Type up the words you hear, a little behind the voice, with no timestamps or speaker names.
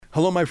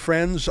Hello, my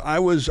friends. I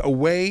was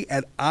away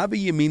at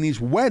Avi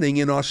Yamini's wedding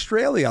in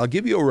Australia. I'll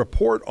give you a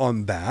report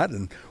on that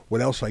and what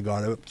else I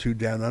got up to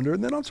down under,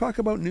 and then I'll talk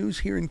about news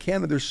here in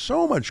Canada. There's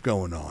so much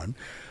going on.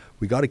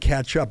 We got to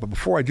catch up. But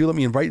before I do, let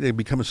me invite you to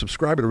become a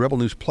subscriber to Rebel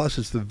News Plus.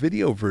 It's the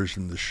video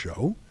version of the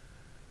show.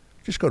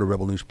 Just go to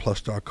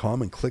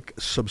rebelnewsplus.com and click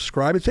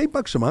subscribe. It's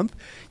 $8 a month.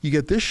 You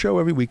get this show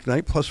every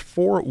weeknight, plus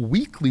 4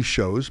 weekly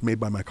shows made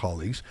by my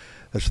colleagues.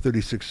 That's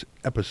 36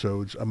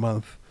 episodes a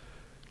month,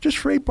 just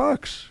for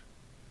 $8.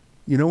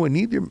 You know, we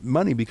need your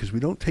money because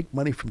we don't take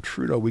money from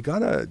Trudeau. We got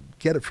to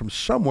get it from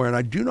somewhere, and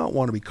I do not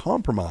want to be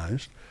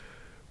compromised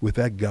with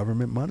that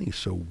government money.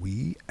 So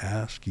we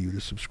ask you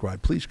to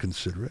subscribe. Please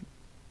consider it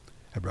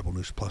at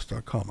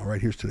rebelnewsplus.com. All right,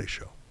 here's today's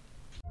show.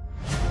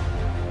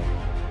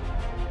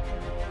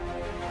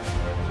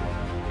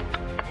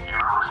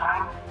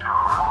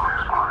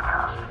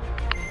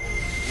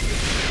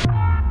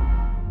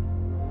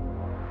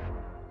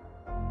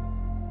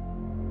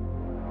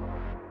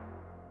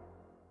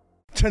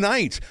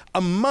 Tonight,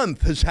 a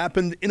month has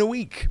happened in a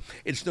week.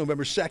 It's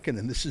November 2nd,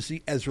 and this is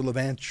the Ezra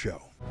Levant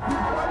Show.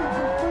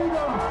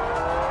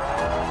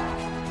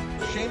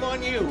 Shame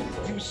on you,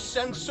 you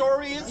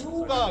censorious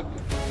bug.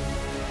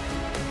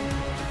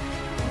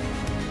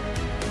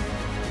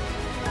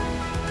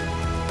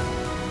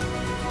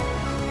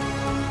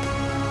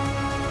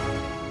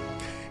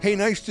 Hey,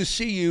 nice to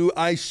see you.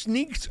 I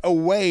sneaked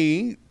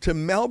away to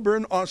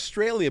Melbourne,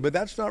 Australia, but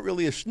that's not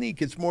really a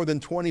sneak. It's more than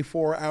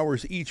 24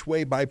 hours each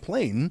way by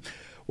plane.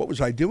 What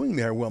was I doing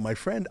there? Well, my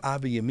friend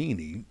Avi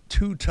Yamini,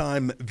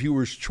 2-time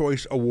Viewers'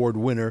 Choice Award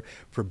winner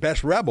for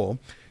Best Rebel,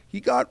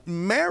 he got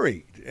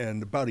married.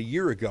 And about a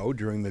year ago,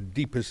 during the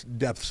deepest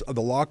depths of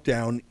the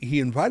lockdown, he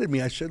invited me.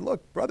 I said,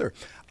 look, brother,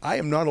 I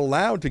am not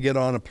allowed to get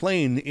on a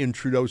plane in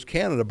Trudeau's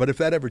Canada, but if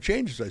that ever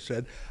changes, I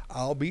said,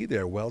 I'll be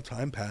there. Well,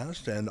 time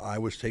passed, and I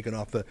was taken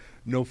off the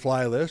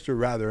no-fly list, or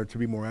rather, to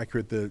be more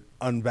accurate, the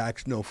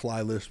unvaxxed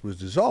no-fly list was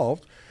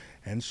dissolved.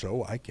 And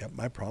so I kept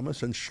my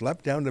promise and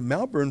schlepped down to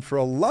Melbourne for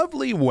a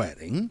lovely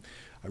wedding.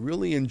 I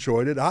really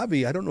enjoyed it.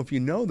 Avi, I don't know if you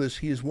know this,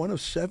 he is one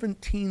of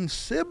 17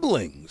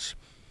 siblings.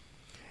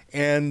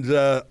 And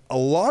a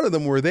lot of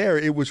them were there.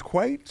 It was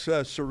quite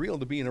surreal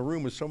to be in a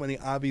room with so many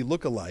Avi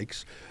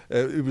lookalikes.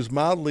 It was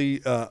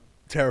mildly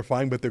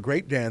terrifying, but they're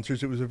great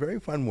dancers. It was a very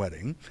fun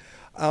wedding.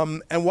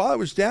 And while I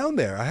was down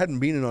there, I hadn't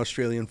been in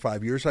Australia in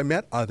 5 years, I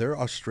met other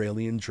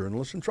Australian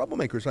journalists and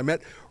troublemakers. I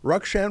met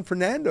Rukshan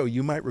Fernando.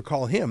 You might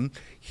recall him.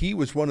 He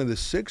was one of the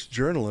 6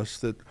 journalists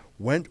that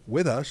went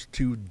with us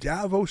to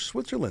Davos,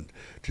 Switzerland,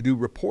 to do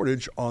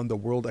reportage on the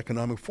World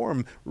Economic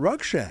Forum.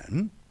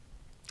 Rukshan,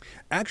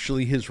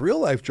 actually, his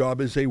real-life job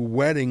is a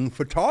wedding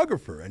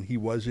photographer, and he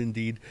was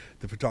indeed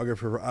the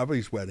photographer for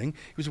Avi's wedding.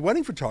 He was a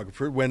wedding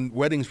photographer when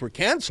weddings were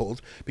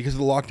canceled because of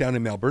the lockdown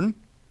in Melbourne.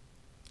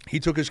 He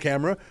took his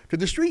camera to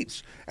the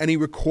streets, and he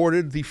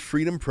recorded the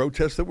freedom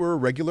protests that were a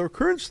regular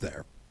occurrence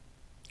there.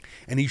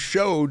 And he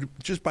showed,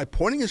 just by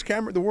pointing his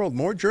camera at the world,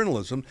 more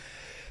journalism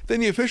than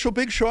the official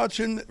big shots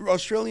in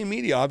Australian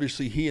media.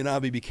 Obviously, he and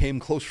Avi became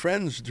close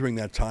friends during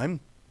that time.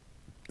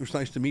 It was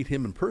nice to meet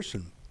him in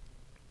person.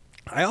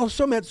 I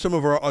also met some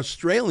of our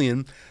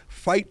Australian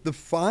Fight the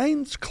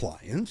Fines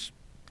clients.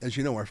 As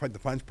you know, our Fight the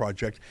Fines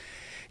project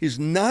is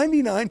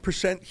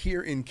 99%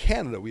 here in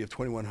Canada. We have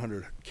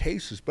 2,100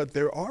 cases, but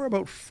there are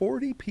about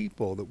 40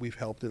 people that we've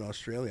helped in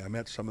Australia. I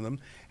met some of them,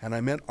 and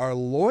I met our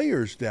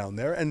lawyers down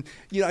there. And,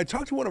 you know, I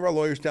talked to one of our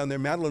lawyers down there,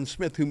 Madeline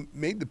Smith, who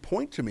made the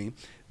point to me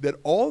that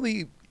all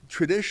the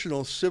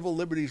traditional civil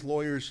liberties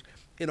lawyers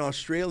in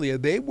Australia,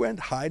 they went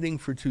hiding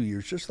for 2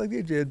 years, just like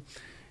they did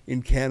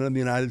in Canada and the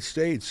United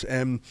States.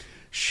 And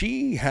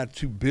she had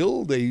to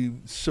build a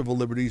civil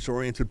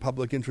liberties-oriented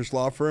public interest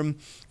law firm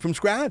from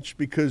scratch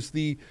because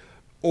the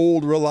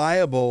old,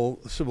 reliable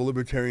civil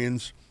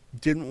libertarians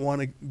didn't want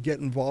to get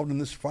involved in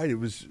this fight. It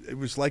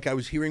was like I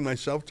was hearing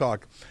myself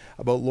talk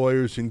about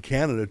lawyers in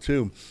Canada,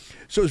 too.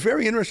 So it was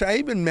very interesting. I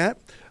even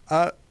met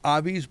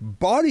Avi's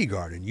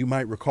bodyguard, and you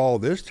might recall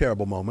this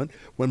terrible moment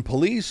when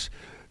police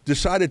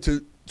decided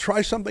to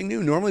try something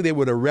new. Normally they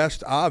would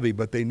arrest Avi,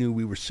 but they knew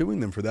we were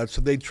suing them for that,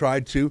 so they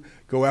tried to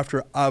go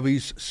after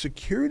Avi's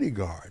security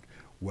guard.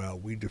 Well,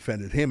 we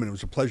defended him, and it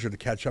was a pleasure to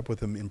catch up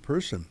with him in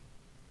person.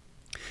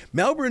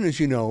 Melbourne, as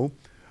you know,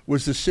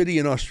 was the city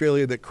in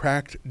Australia that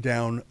cracked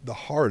down the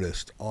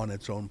hardest on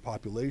its own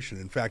population.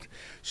 In fact,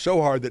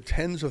 so hard that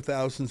tens of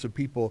thousands of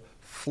people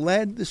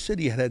fled the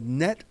city, had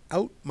net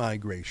out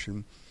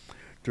migration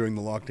during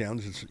the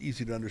lockdowns. It's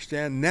easy to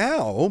understand.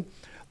 Now,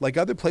 like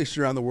other places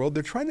around the world,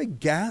 they're trying to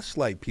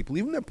gaslight people.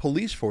 Even their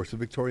police force, the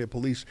Victoria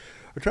Police,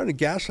 are trying to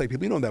gaslight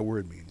people. You know what that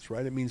word means,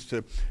 right? It means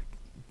to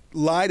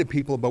lie to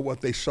people about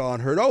what they saw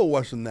and heard. Oh, it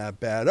wasn't that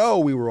bad. Oh,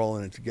 we were all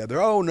in it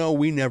together. Oh, no,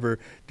 we never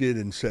did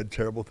and said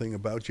terrible thing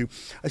about you.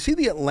 I see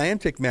the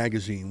Atlantic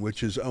magazine,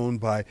 which is owned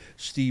by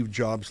Steve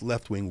Jobs'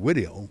 left-wing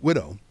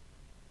widow.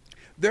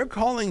 They're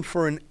calling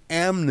for an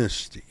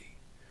amnesty.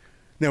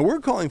 Now,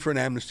 we're calling for an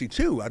amnesty,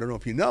 too. I don't know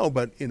if you know,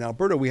 but in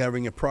Alberta, we're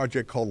having a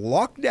project called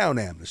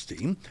Lockdown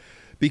Amnesty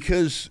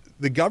because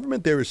the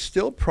government there is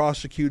still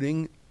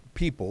prosecuting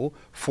people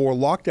for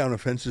lockdown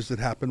offenses that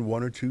happened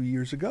 1 or 2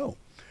 years ago.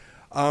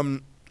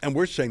 And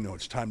we're saying, no,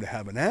 it's time to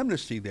have an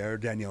amnesty there.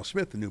 Danielle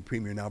Smith, the new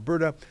premier in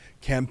Alberta,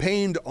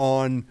 campaigned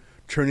on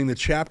turning the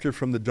chapter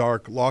from the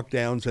dark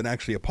lockdowns and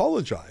actually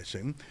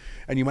apologizing.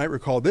 And you might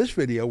recall this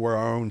video where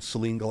our own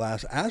Celine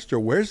Glass asked her,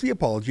 where's the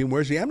apology and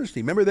where's the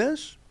amnesty? Remember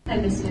this? Hi,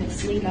 Ms. Smith.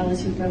 Celine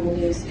Gallas from Rebel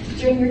News.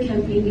 During your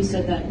campaign, you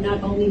said that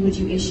not only would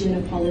you issue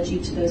an apology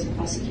to those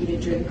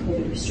prosecuted during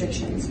COVID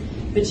restrictions,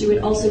 but you would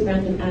also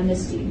grant them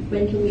amnesty.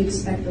 When can we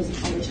expect those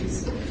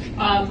apologies?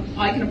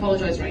 I can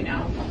apologize right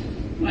now.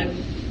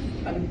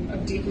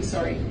 I'm deeply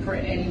sorry for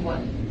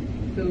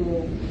anyone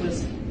who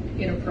was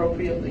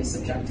inappropriately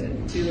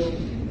subjected to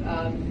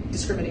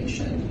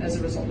discrimination as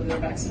a result of their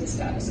vaccine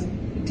status.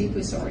 I'm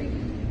deeply sorry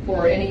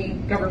for any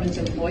government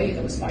employee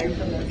that was fired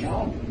from their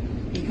job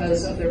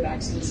because of their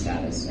vaccine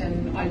status,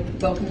 and I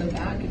welcome them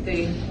back if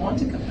they want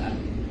to come back.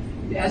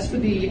 As for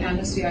the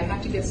amnesty, I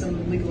have to get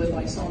some legal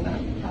advice on that,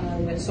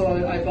 and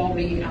so I've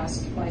already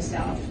asked my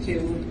staff to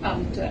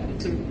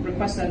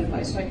request that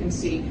advice so I can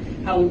see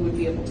how we would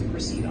be able to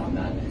proceed on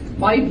that.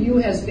 My view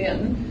has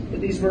been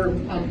that these were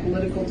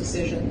political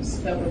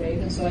decisions that were made,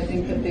 and so I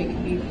think that they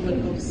can be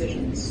political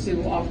decisions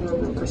to offer a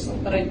reversal.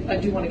 But I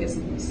do want to get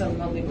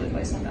some legal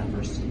advice on that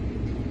first.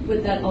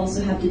 Would that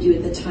also have to do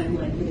with the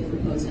timeline for the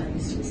proposed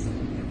amnesties?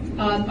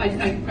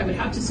 I would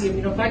have to see,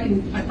 if I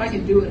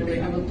can do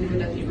it, I will do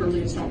it at the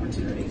earliest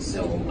opportunity.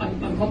 So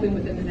I'm hoping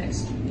within the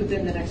next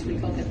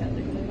week I'll get that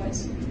legal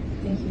advice.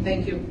 Thank you.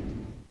 Thank you.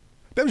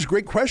 That was a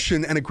great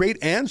question and a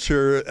great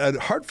answer, a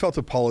heartfelt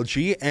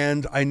apology,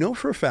 and I know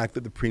for a fact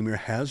that the Premier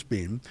has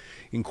been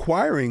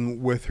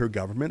inquiring with her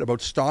government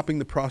about stopping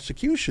the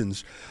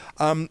prosecutions.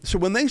 So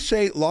when they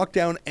say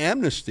lockdown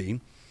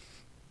amnesty,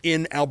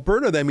 in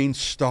Alberta that means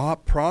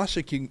stop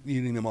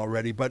prosecuting them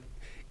already, but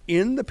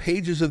in the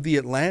pages of The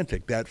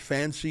Atlantic, that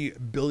fancy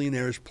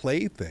billionaires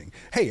play thing,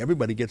 hey,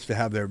 everybody gets to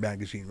have their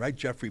magazine, right?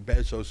 Jeffrey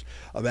Bezos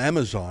of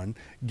Amazon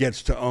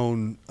gets to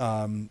own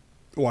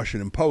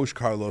Washington Post.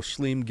 Carlos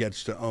Slim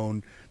gets to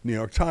own New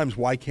York Times.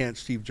 Why can't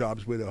Steve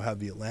Jobs' widow have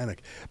The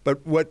Atlantic?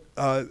 But what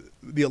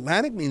The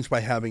Atlantic means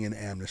by having an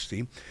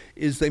amnesty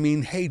is they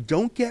mean, hey,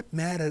 don't get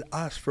mad at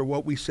us for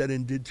what we said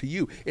and did to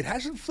you. It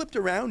hasn't flipped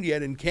around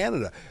yet in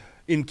Canada.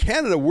 In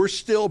Canada, we're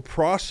still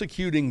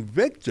prosecuting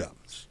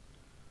victims.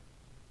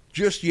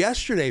 Just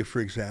yesterday,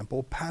 for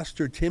example,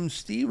 Pastor Tim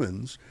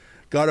Stevens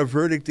got a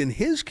verdict in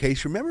his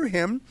case. Remember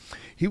him?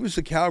 He was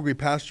the Calgary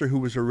pastor who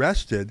was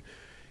arrested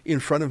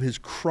in front of his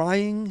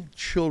crying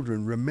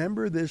children.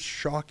 Remember this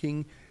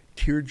shocking,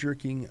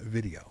 tear-jerking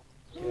video.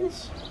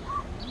 Yes.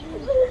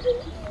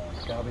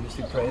 God, we just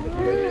do pray that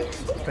you would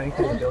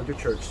strengthen and build your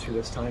church through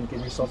this time.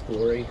 Give yourself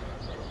glory.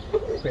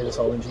 Pray this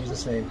all in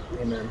Jesus' name.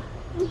 Amen.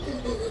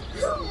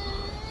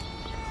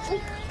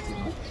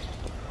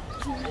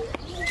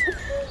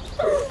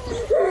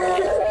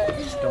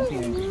 Don't be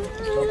angry.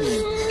 Don't be angry,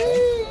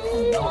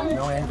 okay?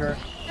 No anger.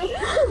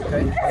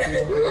 Okay? Don't be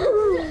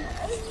angry.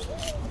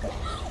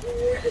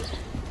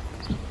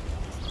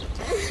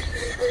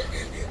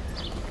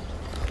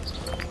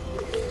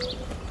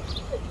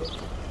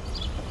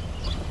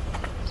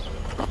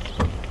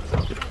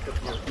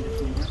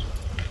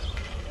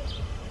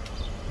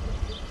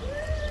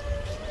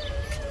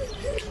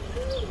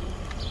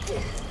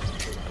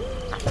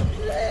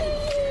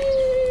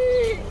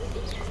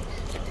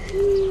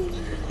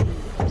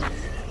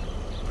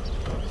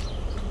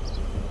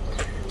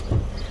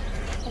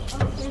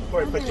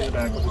 Before I put you in the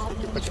back, we'll just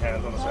put your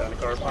hands on the side of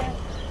the car,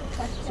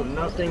 please. So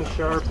nothing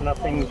sharp,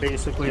 nothing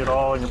basically at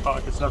all in your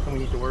pockets, nothing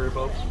we need to worry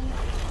about.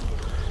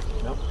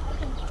 Nope.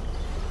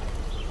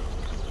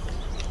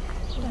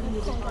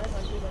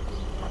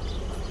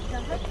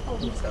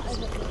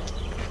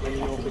 When you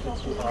know if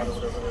it's too hot or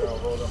whatever, I'll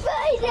roll them.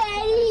 Bye,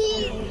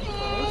 Daddy!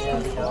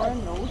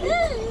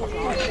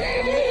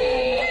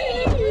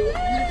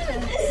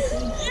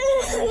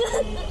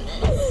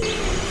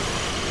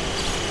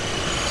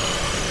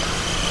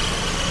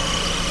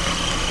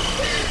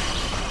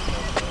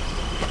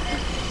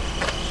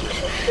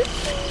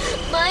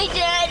 Bye,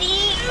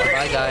 Daddy!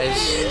 Bye, guys.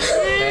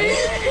 Okay?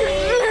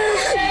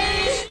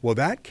 Well,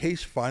 that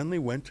case finally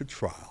went to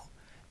trial,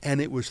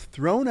 and it was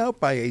thrown out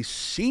by a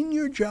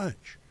senior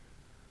judge.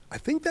 I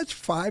think that's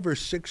 5 or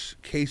 6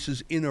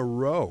 cases in a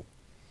row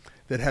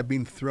that have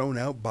been thrown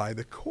out by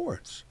the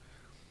courts.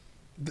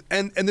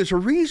 And there's a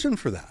reason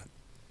for that.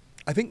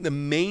 I think the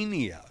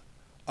mania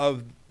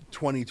of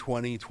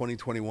 2020,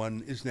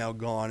 2021 is now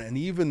gone, and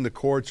even the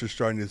courts are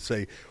starting to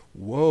say,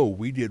 whoa,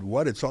 we did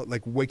what? It's all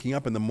like waking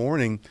up in the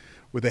morning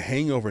with a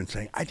hangover and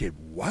saying, I did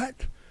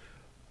what?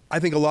 I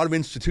think a lot of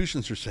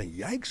institutions are saying,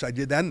 yikes, I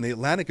did that. And the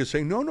Atlantic is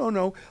saying,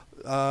 no.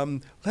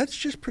 Let's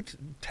just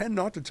pretend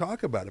not to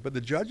talk about it. But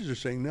the judges are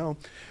saying, no,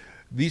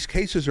 these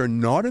cases are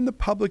not in the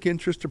public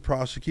interest to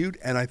prosecute.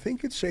 And I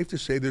think it's safe to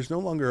say there's no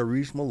longer a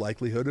reasonable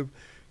likelihood of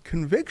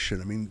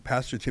conviction. I mean,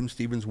 Pastor Tim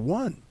Stevens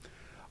won.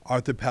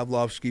 Arthur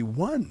Pawlowski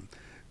won.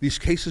 These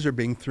cases are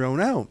being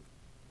thrown out.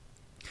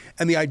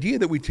 And the idea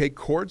that we take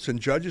courts and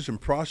judges and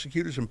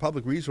prosecutors and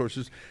public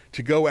resources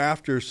to go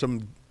after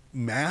some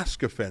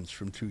mask offense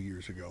from 2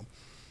 years ago.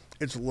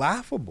 It's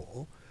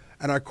laughable,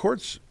 and our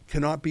courts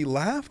cannot be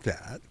laughed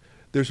at.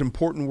 There's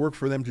important work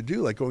for them to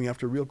do, like going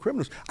after real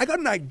criminals. I got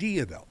an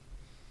idea, though,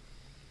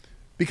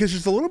 because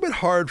it's a little bit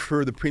hard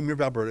for the Premier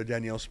of Alberta,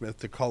 Danielle Smith,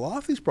 to call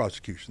off these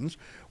prosecutions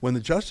when the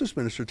Justice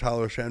Minister,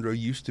 Tyler Shandro,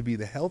 used to be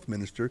the Health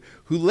Minister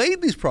who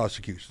laid these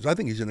prosecutions. I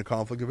think he's in a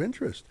conflict of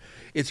interest.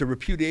 It's a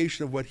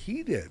repudiation of what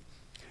he did.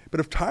 But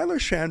if Tyler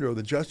Shandro,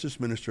 the Justice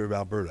Minister of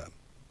Alberta,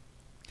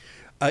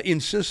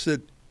 insists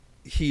that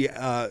he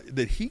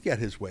get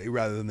his way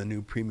rather than the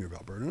new Premier of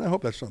Alberta, and I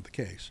hope that's not the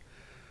case,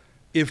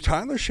 if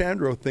Tyler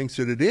Shandro thinks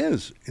that it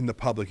is in the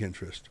public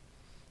interest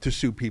to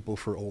sue people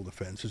for old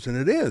offenses, and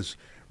it is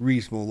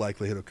reasonable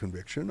likelihood of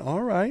conviction,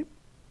 all right,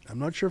 I'm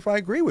not sure if I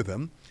agree with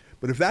him,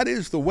 but if that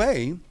is the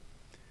way,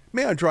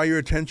 may I draw your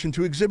attention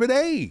to Exhibit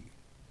A?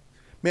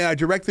 May I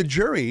direct the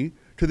jury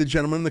to the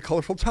gentleman in the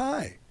colorful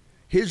tie?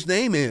 His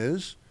name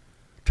is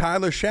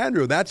Tyler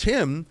Shandro. That's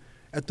him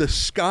at the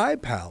Sky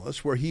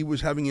Palace, where he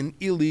was having an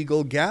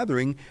illegal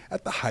gathering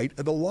at the height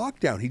of the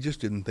lockdown. He just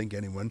didn't think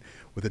anyone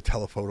with a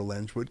telephoto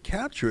lens would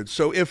capture it.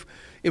 So if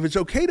it's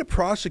okay to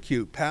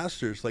prosecute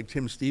pastors like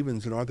Tim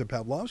Stevens and Arthur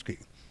Pawlowski,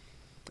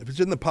 if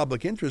it's in the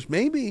public interest,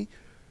 maybe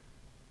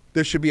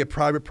there should be a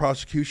private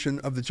prosecution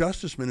of the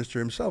Justice Minister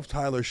himself,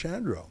 Tyler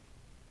Shandro.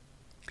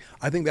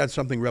 I think that's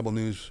something Rebel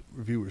News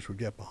viewers would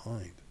get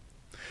behind.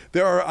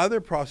 There are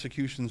other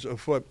prosecutions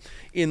afoot.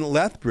 In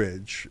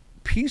Lethbridge,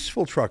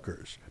 peaceful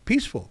truckers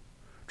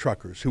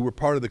who were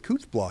part of the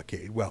Coots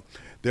blockade, well,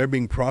 they're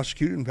being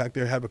prosecuted. In fact,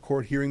 they have a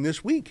court hearing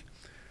this week.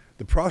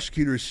 The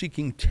prosecutor is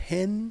seeking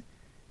 10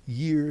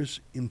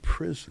 years in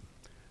prison.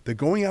 They're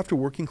going after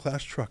working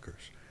class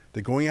truckers.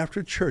 They're going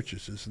after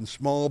churches and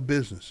small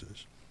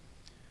businesses.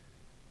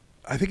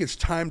 I think it's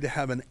time to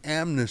have an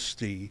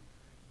amnesty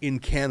in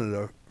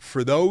Canada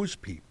for those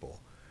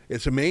people.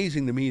 It's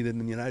amazing to me that in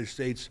the United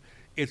States,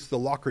 it's the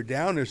locker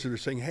downers that are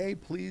saying, hey,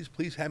 please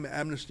have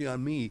amnesty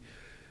on me.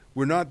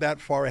 We're not that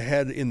far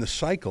ahead in the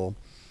cycle.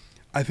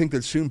 I think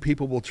that soon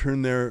people will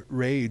turn their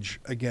rage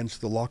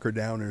against the locker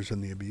downers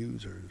and the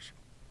abusers.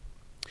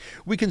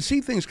 We can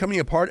see things coming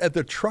apart at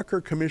the Trucker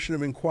Commission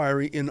of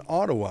Inquiry in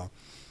Ottawa.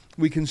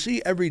 We can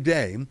see every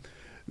day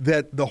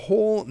that the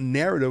whole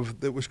narrative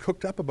that was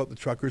cooked up about the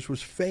truckers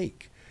was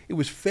fake. It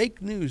was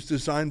fake news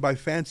designed by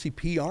fancy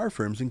PR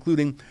firms,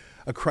 including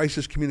a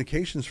crisis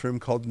communications firm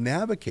called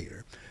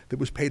Navigator that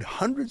was paid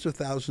hundreds of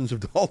thousands of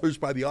dollars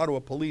by the Ottawa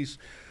police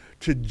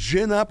to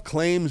gin up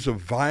claims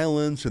of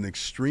violence and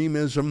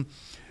extremism.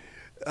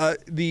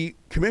 The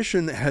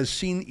commission has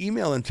seen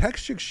email and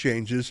text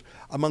exchanges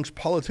amongst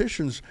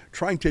politicians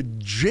trying to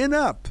gin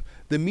up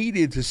the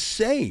media to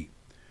say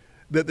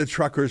that the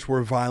truckers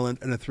were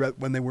violent and a threat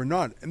when they were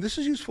not. And this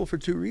is useful for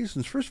two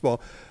reasons. First of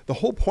all, the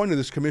whole point of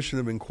this commission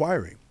of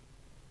inquiry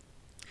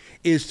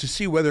is to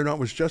see whether or not it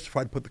was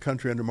justified to put the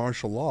country under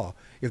martial law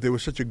if there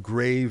was such a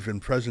grave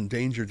and present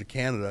danger to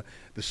Canada,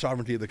 the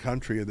sovereignty of the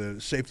country or the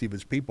safety of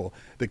its people,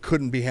 that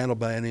couldn't be handled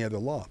by any other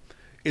law.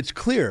 It's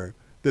clear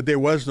that there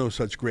was no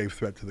such grave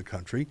threat to the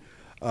country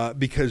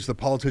because the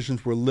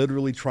politicians were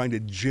literally trying to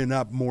gin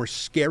up more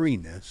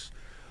scariness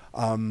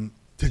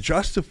to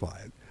justify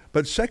it.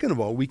 But second of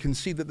all, we can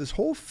see that this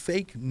whole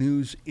fake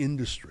news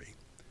industry,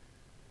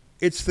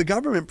 it's the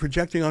government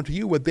projecting onto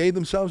you what they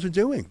themselves are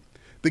doing.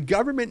 The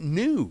government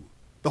knew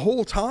the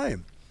whole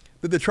time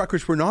that the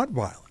truckers were not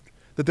violent,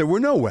 that there were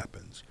no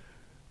weapons.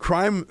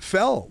 Crime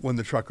fell when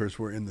the truckers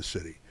were in the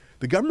city.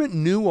 The government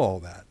knew all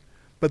that,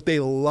 but they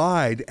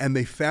lied, and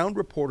they found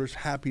reporters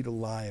happy to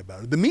lie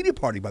about it. The media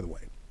party, by the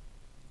way,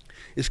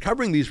 is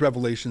covering these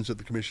revelations at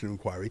the Commission of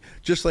Inquiry,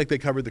 just like they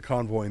covered the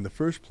convoy in the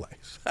first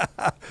place.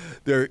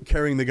 They're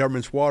carrying the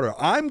government's water.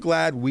 I'm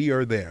glad we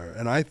are there,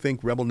 and I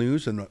think Rebel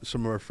News and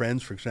some of our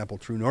friends, for example,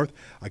 True North,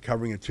 are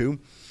covering it too.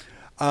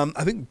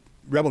 I think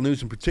Rebel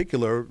News in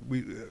particular,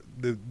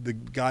 the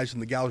guys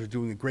and the gals are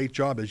doing a great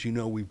job. As you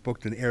know, we've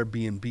booked an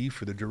Airbnb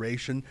for the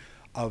duration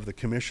of the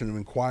Commission of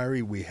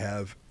Inquiry. We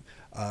have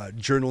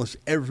journalists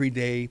every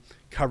day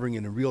covering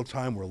in real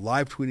time. We're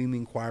live tweeting the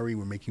inquiry.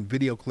 We're making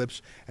video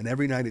clips. And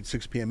every night at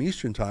 6 p.m.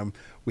 Eastern time,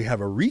 we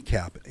have a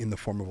recap in the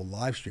form of a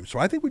live stream. So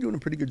I think we're doing a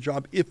pretty good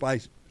job, if I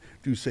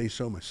do say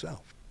so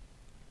myself.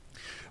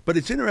 But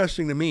it's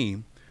interesting to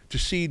me to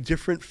see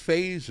different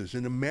phases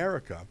in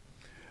America.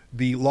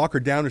 The locker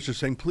downers are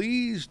saying,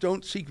 please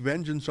don't seek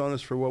vengeance on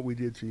us for what we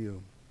did to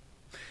you.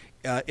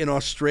 In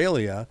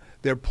Australia,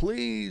 they're,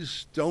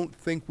 please don't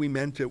think we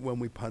meant it when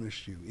we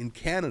punished you. In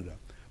Canada,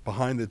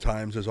 behind the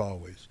times as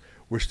always,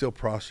 we're still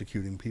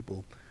prosecuting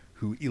people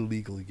who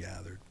illegally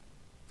gathered.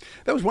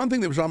 That was one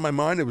thing that was on my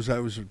mind. I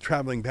was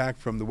traveling back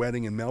from the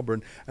wedding in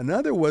Melbourne.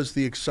 Another was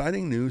the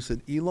exciting news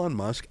that Elon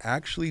Musk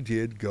actually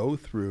did go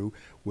through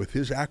with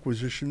his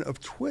acquisition of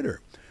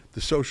Twitter,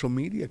 the social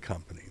media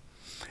company.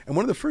 And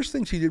one of the first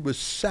things he did was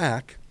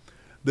sack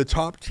the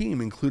top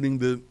team, including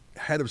the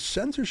head of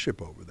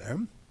censorship over there.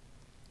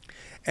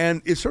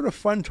 And it's sort of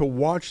fun to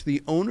watch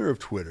the owner of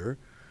Twitter,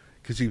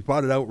 because he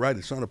bought it outright.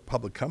 It's not a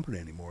public company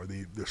anymore.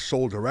 The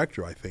sole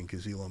director, I think,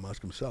 is Elon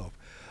Musk himself.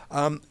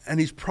 And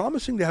he's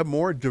promising to have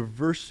more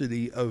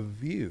diversity of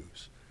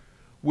views,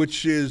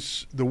 which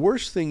is the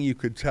worst thing you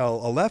could tell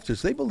a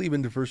leftist. They believe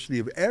in diversity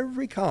of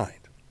every kind,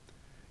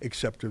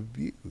 except of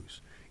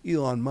views.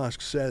 Elon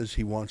Musk says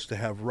he wants to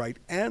have right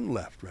and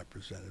left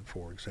represented,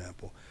 for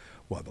example.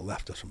 Well, the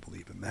left doesn't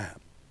believe in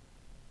that.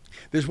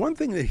 There's one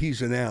thing that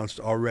he's announced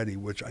already,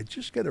 which I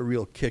just get a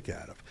real kick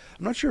out of.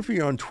 I'm not sure if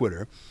you're on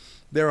Twitter.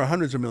 There are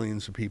hundreds of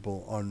millions of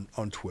people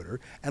on Twitter.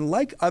 And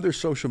like other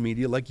social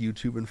media, like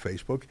YouTube and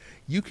Facebook,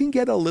 you can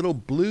get a little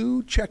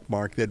blue check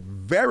mark that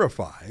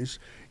verifies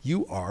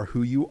you are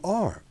who you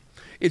are.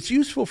 It's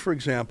useful, for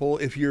example,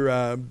 if you're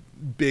a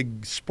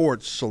big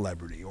sports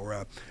celebrity or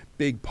a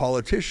big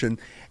politician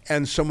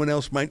and someone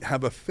else might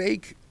have a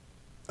fake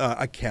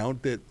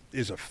account that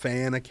is a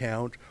fan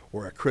account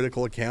or a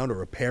critical account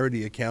or a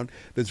parody account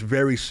that's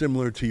very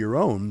similar to your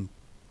own.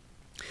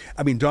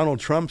 I mean, Donald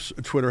Trump's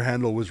Twitter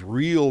handle was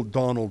real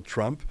Donald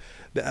Trump.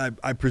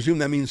 I presume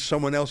that means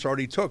someone else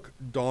already took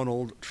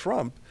Donald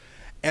Trump.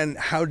 And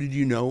how did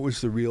you know it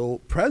was the real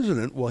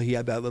president? Well, he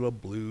had that little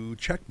blue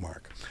check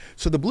mark.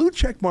 So the blue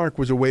check mark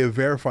was a way of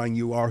verifying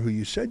you are who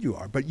you said you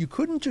are. But you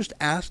couldn't just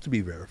ask to be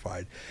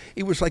verified.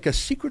 It was like a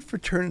secret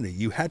fraternity.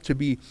 You had to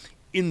be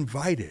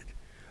invited.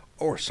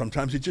 Or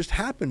sometimes it just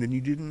happened and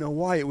you didn't know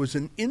why. It was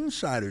an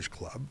insiders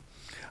club,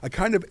 a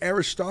kind of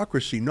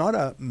aristocracy, not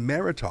a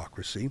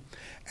meritocracy.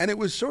 And it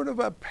was sort of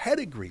a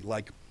pedigree,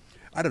 like,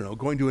 I don't know,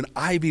 going to an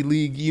Ivy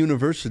League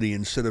university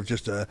instead of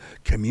just a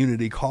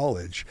community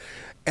college.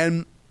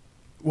 And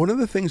one of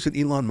the things that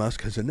Elon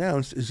Musk has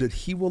announced is that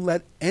he will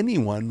let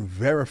anyone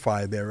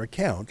verify their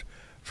account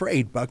for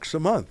 $8 a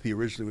month. He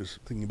originally was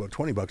thinking about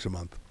 $20 a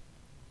month.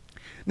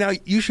 Now,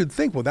 you should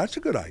think, well, that's a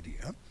good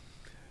idea.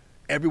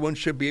 Everyone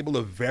should be able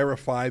to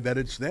verify that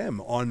it's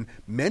them. On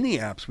many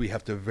apps, we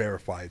have to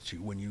verify it's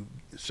you. When you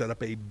set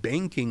up a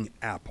banking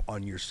app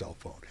on your cell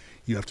phone,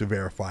 you have to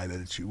verify that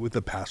it's you with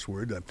a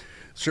password.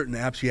 Certain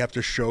apps, you have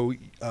to show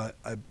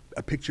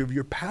a picture of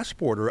your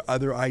passport or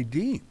other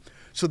ID.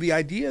 So the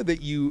idea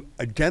that you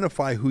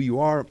identify who you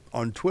are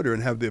on Twitter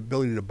and have the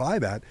ability to buy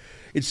that,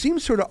 it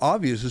seems sort of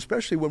obvious,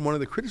 especially when one of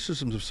the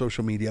criticisms of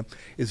social media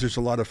is there's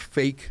a lot of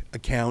fake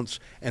accounts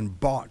and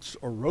bots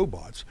or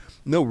robots.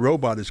 No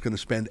robot is going to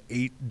spend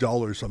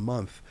 $8 a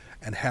month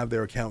and have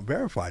their account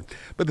verified.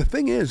 But the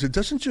thing is, it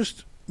doesn't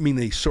just mean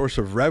a source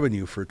of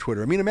revenue for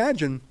Twitter. I mean,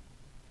 imagine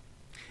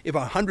if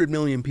 100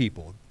 million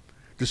people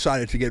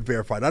decided to get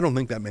verified. I don't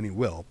think that many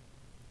will.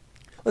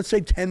 Let's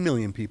say 10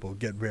 million people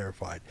get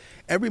verified.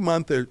 Every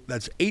month,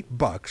 that's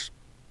 $8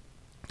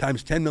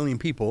 times 10 million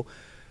people.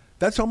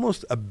 That's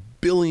almost $1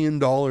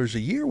 billion a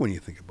year when you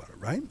think about it,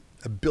 right?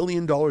 $1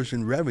 billion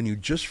in revenue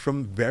just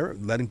from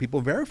letting people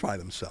verify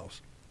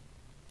themselves.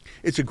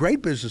 It's a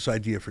great business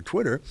idea for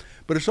Twitter,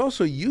 but it's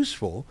also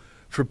useful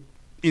for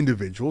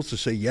individuals to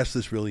say, yes,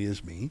 this really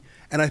is me.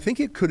 And I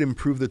think it could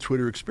improve the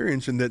Twitter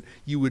experience in that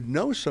you would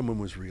know someone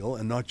was real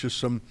and not just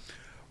some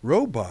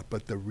robot.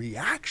 But the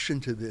reaction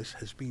to this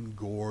has been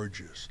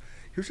gorgeous.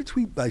 Here's a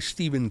tweet by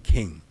Stephen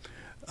King,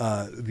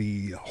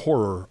 the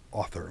horror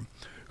author,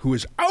 who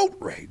is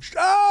outraged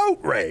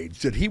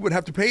that he would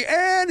have to pay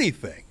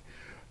anything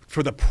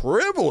for the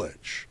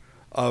privilege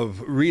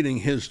of reading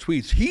his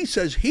tweets. He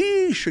says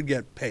he should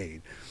get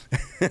paid.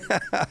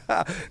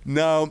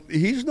 No,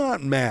 he's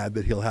not mad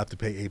that he'll have to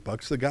pay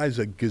 $8. The guy's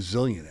a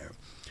gazillionaire.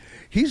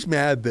 He's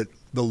mad that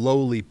the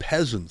lowly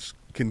peasants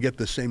can get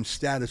the same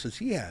status as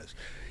he has.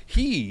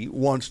 He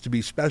wants to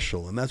be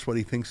special, and that's what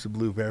he thinks the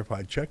blue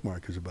verified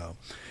checkmark is about.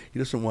 He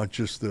doesn't want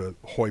just the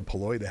hoi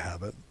polloi to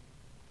have it.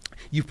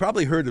 You've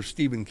probably heard of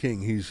Stephen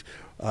King. He's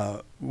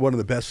one of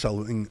the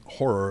best-selling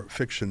horror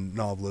fiction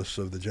novelists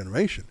of the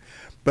generation.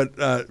 But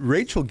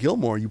Rachel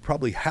Gilmore, you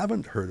probably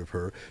haven't heard of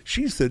her.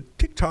 She's the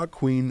TikTok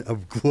queen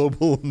of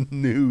global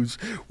news,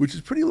 which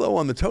is pretty low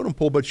on the totem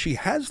pole, but she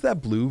has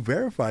that blue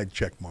verified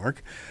checkmark.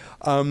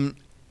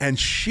 And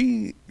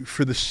she,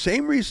 for the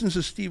same reasons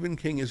as Stephen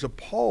King, is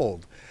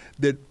appalled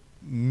that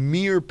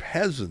mere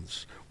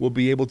peasants will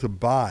be able to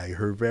buy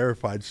her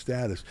verified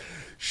status.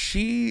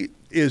 She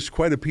is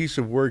quite a piece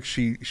of work.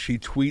 She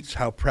tweets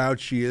how proud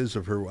she is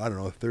of her, I don't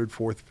know, third,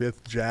 fourth,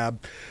 fifth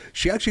jab.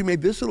 She actually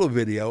made this little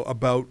video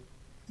about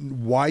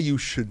why you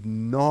should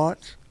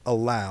not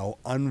allow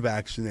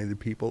unvaccinated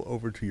people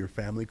over to your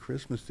family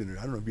Christmas dinner.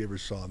 I don't know if you ever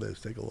saw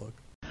this. Take a look.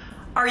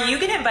 Are you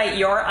going to invite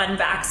your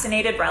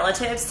unvaccinated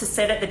relatives to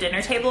sit at the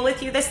dinner table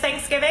with you this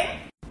Thanksgiving?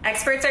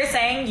 Experts are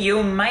saying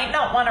you might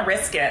not want to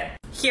risk it.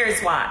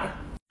 Here's why.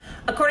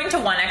 According to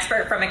one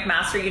expert from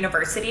McMaster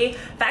University,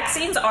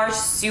 vaccines are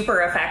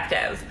super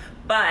effective,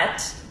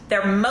 but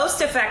they're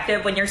most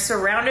effective when you're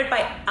surrounded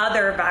by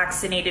other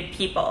vaccinated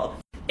people.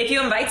 If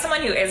you invite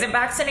someone who isn't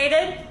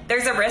vaccinated,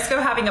 there's a risk of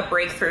having a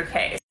breakthrough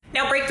case.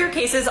 Now, breakthrough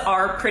cases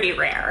are pretty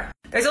rare.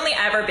 There's only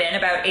ever been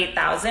about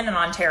 8,000 in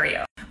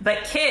Ontario,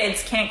 but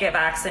kids can't get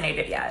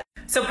vaccinated yet.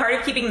 So part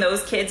of keeping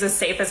those kids as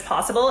safe as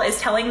possible is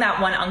telling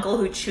that one uncle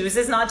who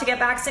chooses not to get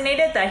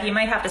vaccinated that he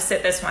might have to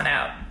sit this one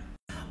out.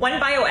 One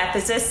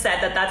bioethicist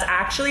said that that's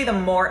actually the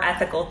more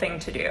ethical thing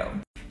to do.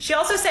 She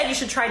also said you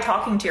should try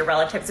talking to your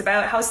relatives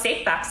about how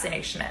safe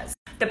vaccination is.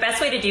 The best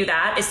way to do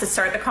that is to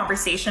start the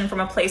conversation from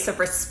a place of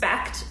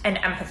respect and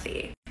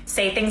empathy.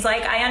 Say things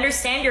like, I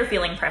understand you're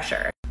feeling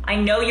pressure. I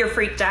know you're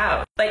freaked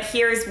out, but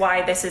here's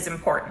why this is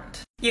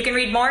important. You can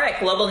read more at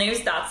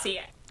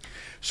globalnews.ca.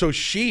 So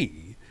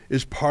she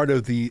is part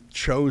of the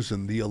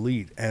chosen, the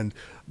elite. And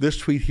this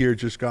tweet here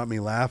just got me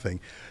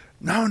laughing.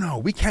 No,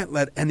 we can't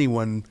let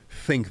anyone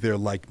think they're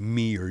like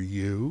me or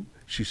you,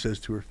 she says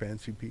to her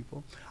fancy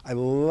people. I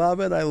love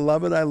it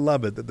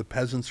that the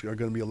peasants are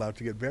going to be allowed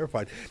to get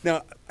verified.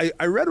 Now,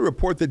 I read a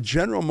report that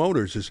General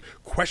Motors is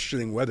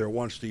questioning whether it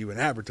wants to even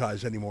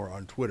advertise anymore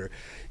on Twitter.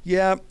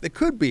 Yeah, it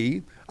could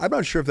be. I'm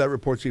not sure if that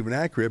report's even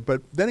accurate.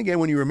 But then again,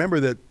 when you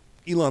remember that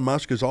Elon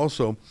Musk is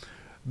also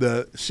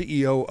the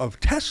CEO of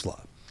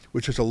Tesla,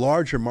 which has a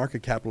larger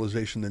market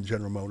capitalization than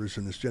General Motors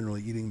and is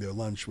generally eating their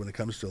lunch when it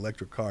comes to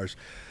electric cars,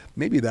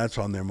 maybe that's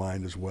on their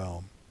mind as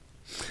well.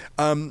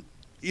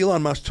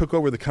 Elon Musk took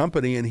over the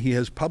company and he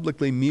has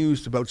publicly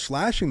mused about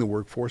slashing the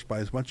workforce by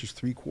as much as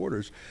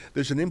 3/4.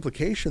 There's an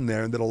implication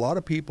there that a lot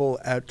of people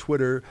at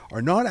Twitter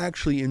are not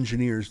actually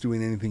engineers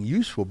doing anything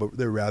useful, but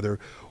they're rather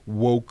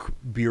woke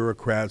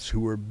bureaucrats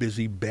who are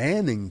busy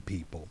banning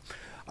people.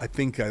 I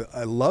think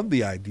I love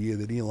the idea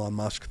that Elon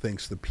Musk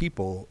thinks the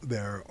people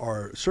there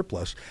are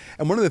surplus.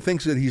 And one of the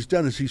things that he's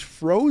done is he's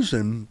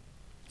frozen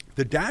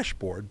the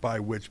dashboard by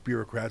which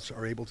bureaucrats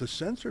are able to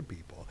censor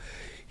people.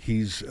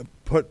 He's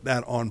put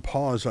that on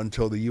pause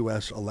until the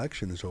U.S.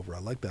 election is over. I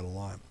like that a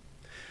lot.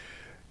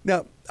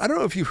 Now, I don't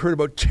know if you've heard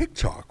about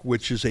TikTok,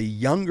 which is a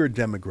younger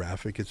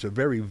demographic. It's a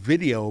very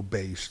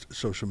video-based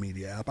social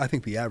media app. I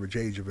think the average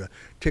age of a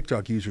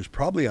TikTok user is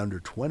probably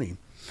under 20.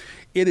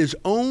 It is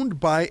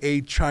owned by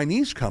a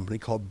Chinese company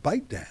called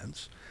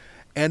ByteDance,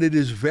 and it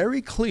is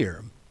very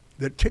clear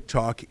that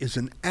TikTok is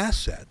an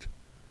asset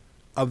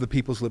of the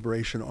People's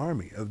Liberation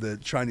Army, of the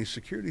Chinese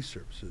security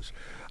services.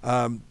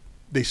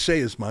 They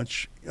say as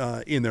much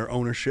in their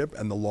ownership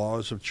and the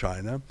laws of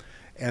China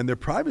and their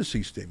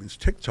privacy statements.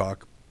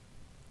 TikTok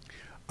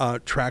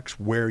tracks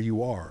where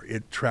you are.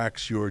 It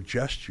tracks your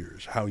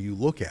gestures, how you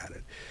look at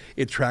it.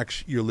 It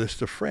tracks your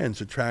list of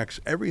friends. It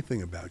tracks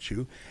everything about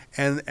you.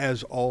 And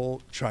as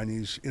all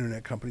Chinese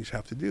internet companies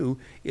have to do,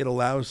 it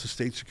allows the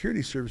state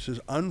security services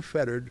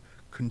unfettered,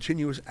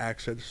 continuous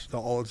access to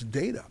all its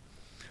data.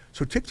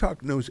 So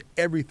TikTok knows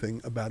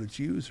everything about its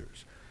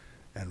users.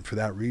 And for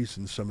that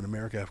reason, some in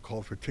America have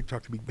called for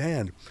TikTok to be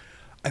banned.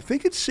 I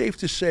think it's safe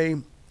to say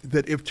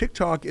that if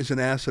TikTok is an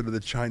asset of the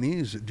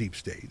Chinese deep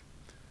state,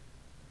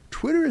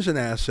 Twitter is an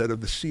asset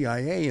of the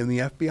CIA and the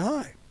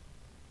FBI.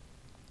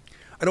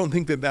 I don't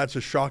think that that's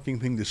a shocking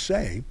thing to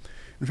say.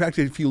 In fact,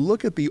 if you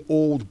look at the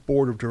old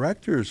board of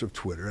directors of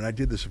Twitter, and I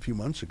did this a few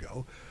months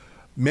ago,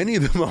 many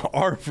of them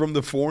are from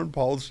the foreign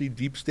policy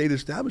deep state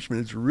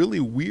establishment. It's really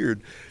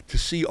weird to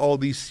see all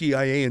these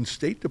CIA and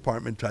State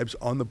Department types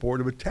on the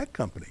board of a tech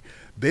company.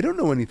 They don't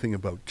know anything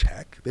about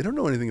tech. They don't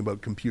know anything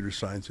about computer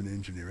science and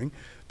engineering.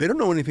 They don't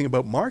know anything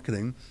about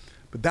marketing.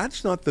 But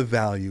that's not the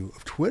value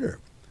of Twitter.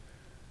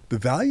 The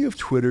value of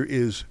Twitter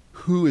is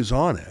who is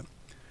on it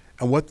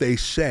and what they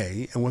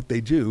say and what they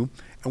do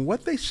and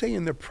what they say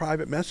in their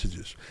private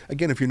messages.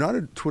 Again, if you're not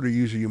a Twitter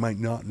user, you might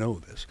not know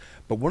this.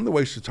 But one of the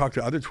ways to talk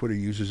to other Twitter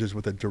users is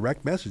with a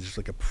direct message. It's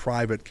like a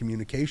private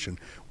communication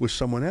with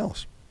someone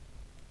else.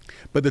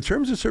 But the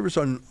terms of service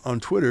on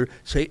Twitter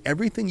say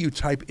everything you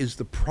type is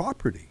the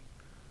property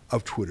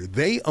of Twitter.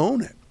 They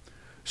own it.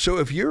 So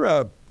if you're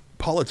a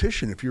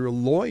politician, if you're a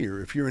lawyer,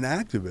 if you're an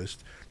activist,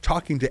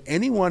 talking to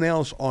anyone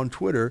else on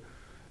Twitter,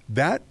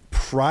 that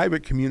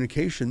private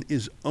communication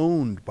is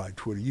owned by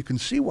Twitter. You can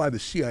see why the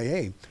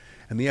CIA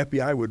and the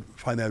FBI would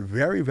find that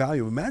very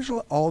valuable. Imagine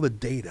all the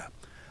data.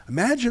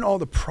 Imagine all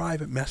the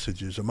private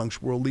messages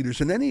amongst world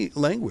leaders in any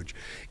language.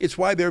 It's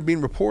why there have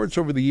been reports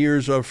over the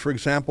years of, for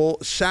example,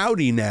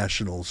 Saudi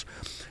nationals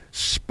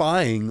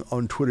spying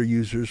on Twitter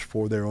users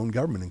for their own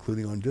government,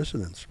 including on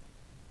dissidents.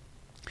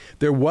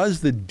 There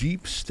was the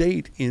deep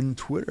state in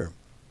Twitter.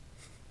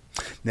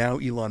 Now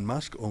Elon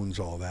Musk owns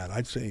all that.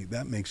 I'd say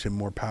that makes him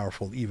more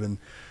powerful even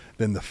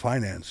than the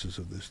finances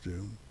of this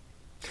dude.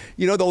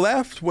 You know, the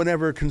left,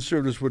 whenever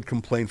conservatives would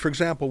complain, for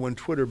example, when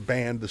Twitter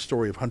banned the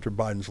story of Hunter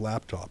Biden's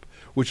laptop,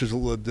 which is a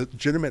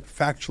legitimate,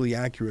 factually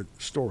accurate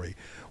story,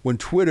 when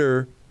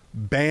Twitter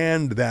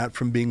banned that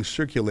from being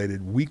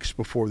circulated weeks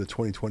before the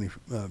 2020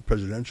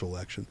 presidential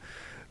election,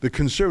 the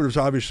conservatives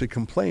obviously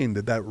complained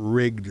that that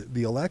rigged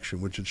the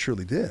election, which it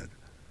surely did.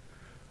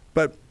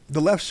 But the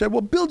left said,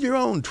 well, build your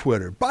own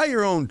Twitter, buy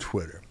your own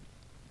Twitter.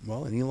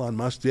 Well, and Elon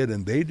Musk did,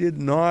 and they did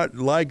not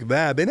like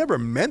that. They never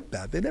meant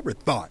that. They never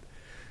thought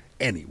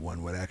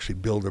anyone would actually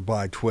build or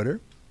buy Twitter.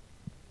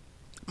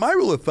 My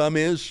rule of thumb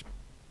is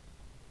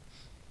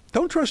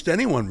don't trust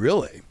anyone,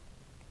 really.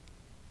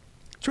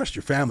 Trust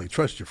your family,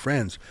 trust your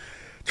friends,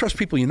 trust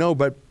people you know,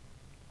 but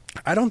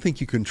I don't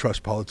think you can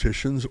trust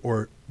politicians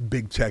or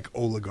big tech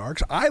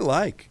oligarchs. I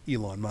like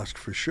Elon Musk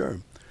for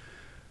sure,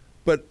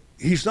 but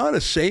he's not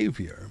a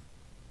savior.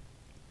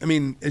 I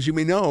mean, as you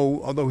may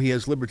know, although he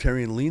has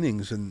libertarian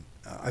leanings and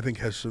I think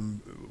has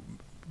some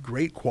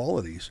great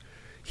qualities.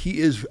 He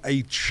is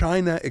a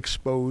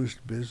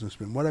China-exposed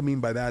businessman. What I mean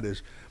by that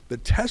is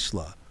that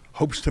Tesla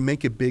hopes to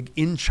make it big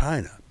in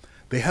China.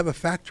 They have a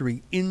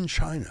factory in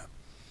China.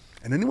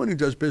 And anyone who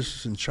does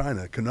business in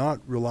China cannot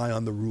rely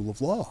on the rule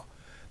of law.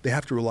 They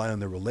have to rely on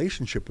their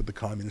relationship with the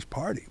Communist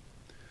Party.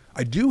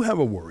 I do have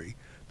a worry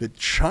that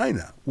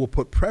China will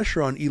put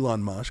pressure on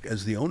Elon Musk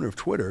as the owner of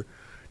Twitter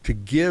to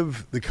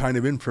give the kind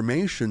of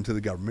information to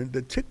the government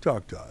that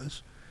TikTok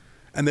does,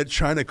 and that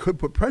China could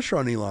put pressure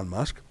on Elon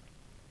Musk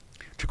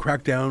to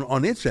crack down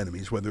on its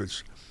enemies, whether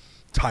it's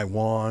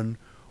Taiwan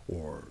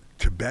or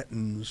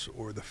Tibetans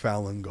or the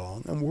Falun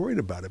Gong. I'm worried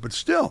about it. But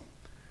still,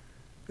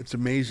 it's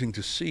amazing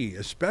to see,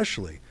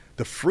 especially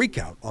the freak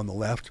out on the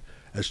left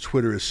as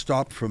Twitter is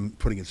stopped from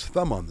putting its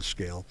thumb on the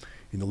scale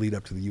in the lead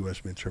up to the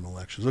U.S. midterm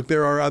elections. Look,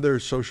 there are other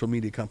social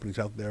media companies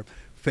out there.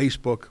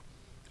 Facebook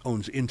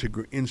owns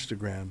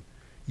Instagram.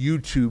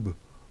 YouTube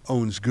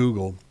owns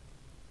Google.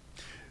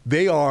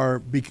 They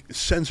are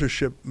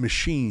censorship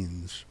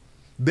machines.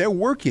 They're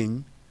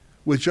working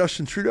with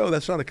Justin Trudeau.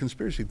 That's not a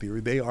conspiracy theory.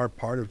 They are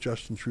part of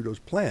Justin Trudeau's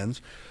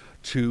plans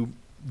to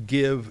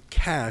give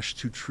cash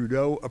to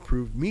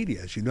Trudeau-approved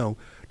media. As you know,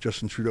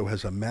 Justin Trudeau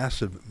has a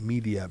massive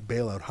media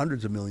bailout,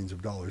 hundreds of millions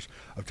of dollars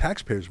of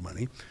taxpayers'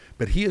 money,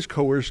 but he has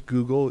coerced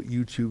Google,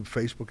 YouTube,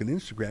 Facebook, and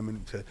Instagram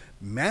into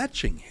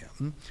matching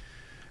him.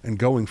 And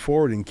going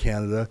forward in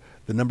Canada,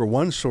 the number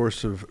one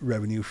source of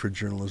revenue for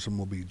journalism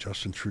will be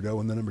Justin Trudeau,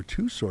 and the number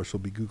two source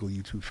will be Google,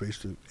 YouTube,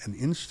 Facebook, and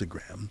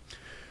Instagram.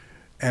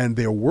 And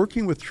they're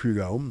working with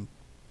Trudeau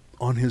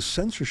on his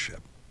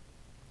censorship.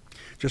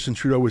 Justin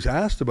Trudeau was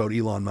asked about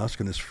Elon Musk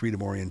and his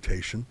freedom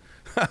orientation.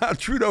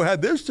 Trudeau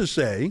had this to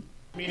say.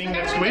 Meeting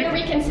next week. Are we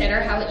going to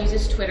reconsider how it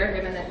uses Twitter,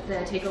 given the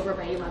takeover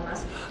by Elon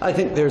Musk? I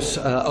think there's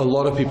a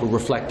lot of people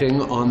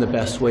reflecting on the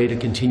best way to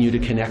continue to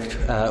connect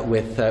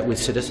with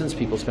citizens.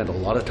 People spend a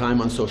lot of time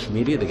on social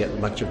media. They get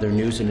much of their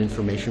news and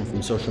information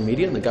from social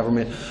media, and the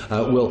government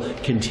will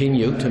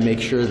continue to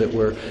make sure that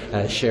we're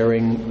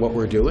sharing what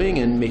we're doing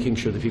and making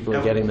sure that people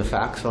are getting the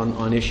facts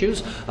on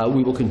issues.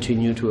 We will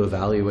continue to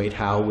evaluate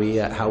how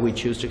we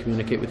choose to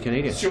communicate with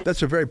Canadians.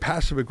 That's a very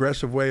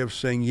passive-aggressive way of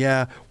saying,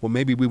 yeah, well,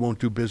 maybe we won't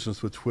do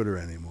business with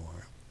Twitter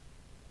anymore.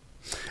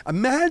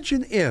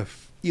 Imagine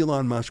if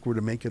Elon Musk were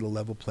to make it a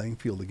level playing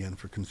field again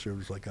for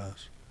conservatives like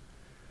us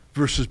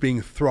versus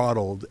being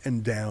throttled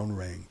and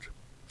downranked.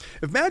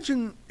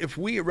 Imagine if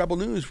we at Rebel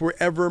News were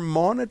ever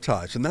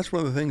monetized, and that's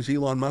one of the things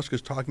Elon Musk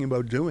is talking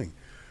about doing,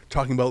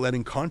 talking about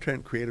letting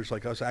content creators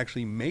like us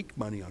actually make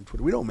money on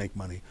Twitter. We don't make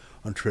money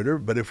on Twitter,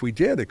 but if we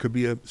did, it could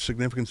be a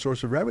significant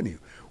source of revenue.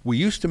 We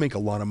used to make a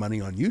lot of money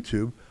on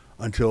YouTube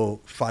until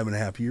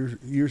 5.5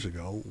 years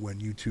ago when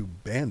YouTube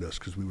banned us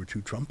because we were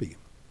too Trumpy.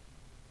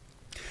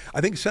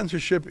 I think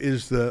censorship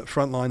is the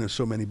front line of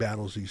so many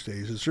battles these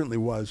days. It certainly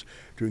was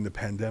during the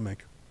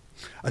pandemic.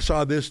 I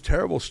saw this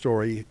terrible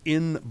story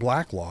in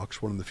Blacklocks,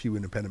 one of the few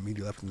independent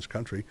media left in this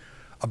country,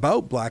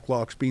 about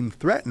Blacklocks being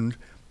threatened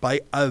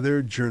by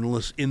other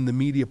journalists in the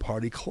Media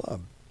Party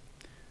Club.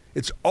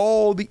 It's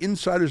all the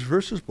insiders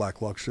versus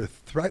Blacklocks. They're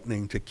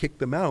threatening to kick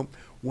them out.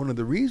 One of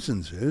the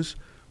reasons is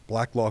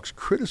Blacklocks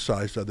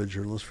criticized other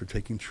journalists for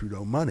taking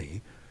Trudeau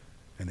money,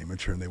 and in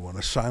return they want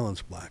to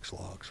silence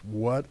Blacklocks.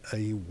 What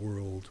a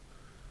world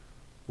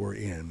we're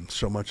in.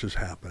 So much has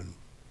happened.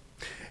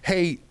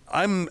 Hey,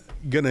 I'm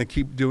going to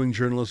keep doing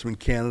journalism in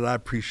Canada. I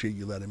appreciate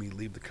you letting me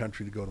leave the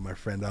country to go to my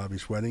friend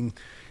Avi's wedding.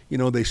 You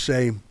know, they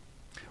say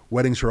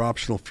weddings are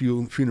optional,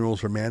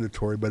 funerals are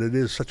mandatory, but it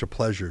is such a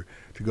pleasure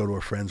to go to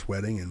a friend's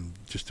wedding and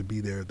just to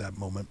be there at that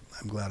moment.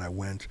 I'm glad I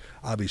went.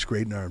 Avi's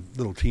great, and our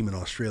little team in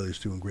Australia is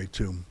doing great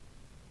too.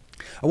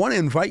 I want to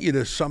invite you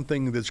to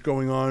something that's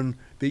going on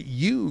that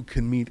you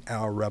can meet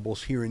our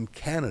rebels here in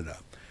Canada.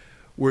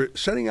 We're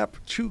setting up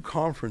two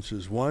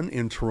conferences, one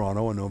in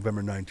Toronto on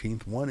November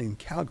 19th, one in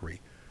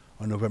Calgary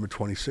on November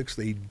 26th,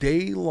 a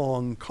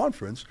day-long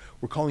conference.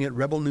 We're calling it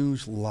Rebel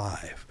News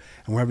Live.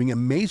 And we're having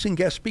amazing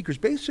guest speakers,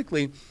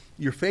 basically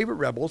your favorite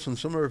rebels and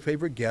some of our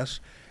favorite guests,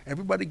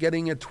 everybody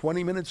getting a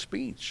 20-minute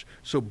speech.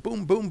 So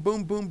boom, boom,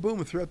 boom, boom,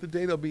 boom. Throughout the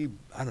day, there'll be,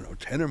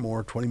 10 or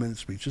more 20-minute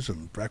speeches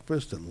and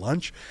breakfast and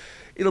lunch.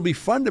 It'll be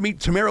fun to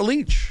meet Tamara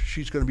Leach.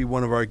 She's going to be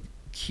one of our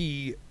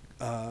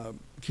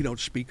keynote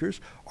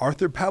speakers.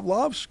 Arthur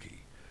Pawlowski,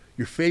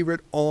 your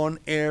favorite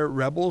on-air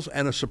rebels,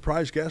 and a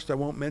surprise guest I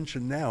won't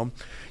mention now.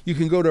 You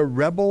can go to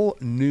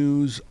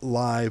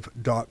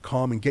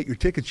rebelnewslive.com and get your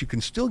tickets. You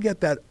can still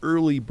get that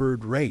early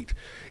bird rate.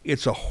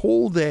 It's a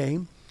whole day.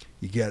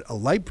 You get a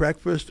light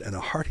breakfast and a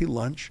hearty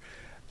lunch.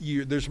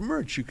 There's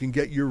merch. You can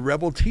get your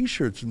Rebel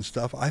T-shirts and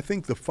stuff. I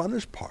think the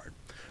funnest part,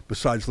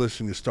 besides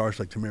listening to stars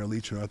like Tamara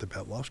Leach and Arthur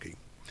Pawlowski,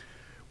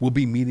 will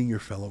be meeting your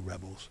fellow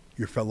rebels,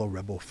 your fellow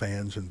Rebel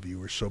fans and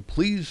viewers. So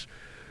please,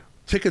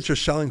 tickets are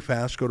selling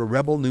fast. Go to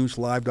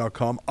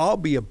rebelnewslive.com. I'll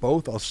be at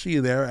both. I'll see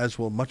you there, as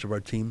will much of our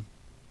team.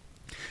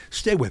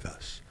 Stay with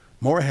us.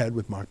 More ahead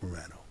with Mark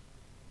Morano.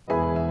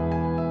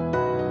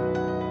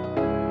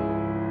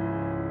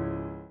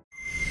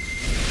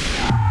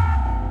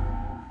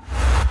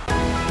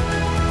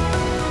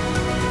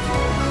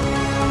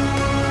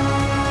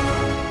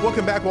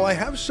 Welcome back. Well, I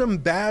have some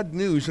bad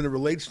news, and it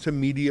relates to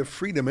media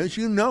freedom. As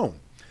you know,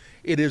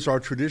 it is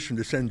our tradition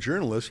to send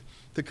journalists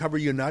to cover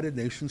United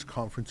Nations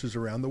conferences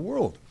around the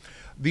world.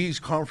 These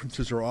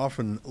conferences are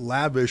often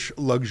lavish,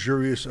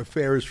 luxurious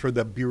affairs for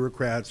the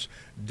bureaucrats,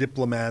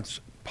 diplomats,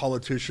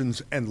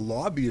 politicians, and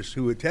lobbyists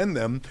who attend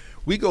them.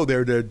 We go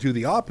there to do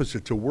the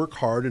opposite, to work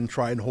hard and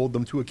try and hold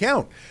them to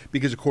account.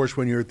 Because, of course,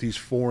 when you're at these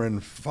 4-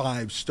 and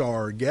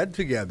 5-star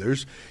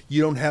get-togethers,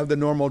 you don't have the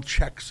normal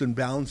checks and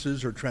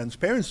balances or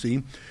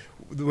transparency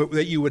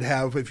that you would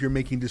have if you're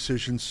making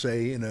decisions,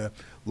 say, in a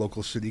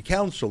local city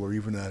council or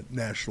even a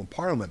national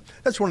parliament.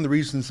 That's one of the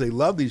reasons they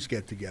love these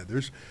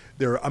get-togethers.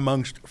 They're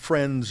amongst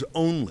friends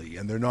only,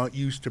 and they're not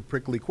used to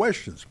prickly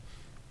questions.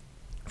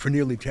 For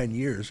nearly 10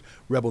 years,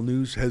 Rebel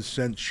News has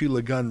sent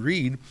Sheila Gunn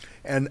Reid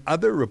and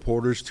other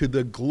reporters to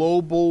the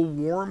global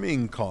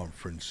warming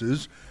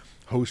conferences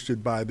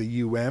hosted by the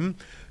UN.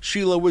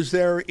 Sheila was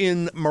there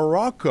in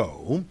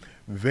Morocco.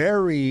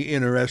 Very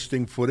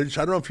interesting footage.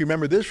 I don't know if you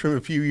remember this from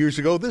a few years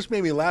ago. This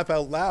made me laugh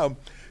out loud.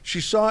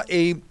 She saw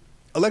a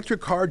electric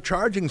car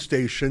charging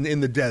station in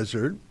the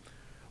desert,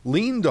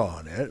 leaned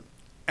on it,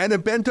 and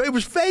it bent. It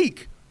was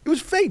fake. It was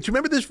fake. Do you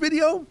remember this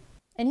video?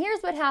 And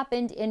here's what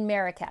happened in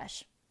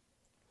Marrakesh.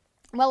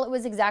 Well, it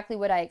was exactly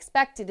what I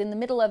expected. In the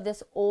middle of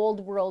this old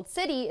world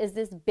city is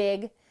this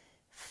big,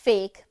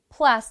 fake,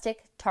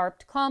 plastic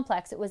tarped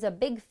complex. It was a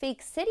big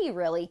fake city,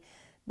 really,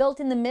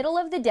 built in the middle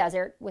of the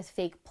desert with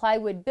fake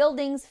plywood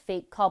buildings,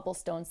 fake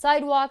cobblestone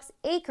sidewalks,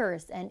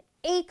 acres and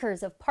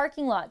acres of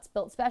parking lots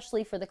built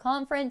specially for the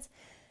conference.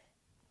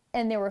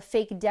 And there were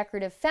fake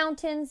decorative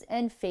fountains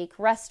and fake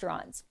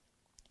restaurants.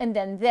 And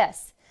then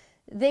this.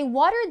 They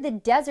watered the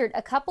desert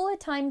a couple of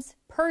times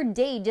per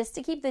day just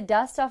to keep the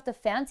dust off the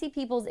fancy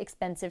people's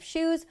expensive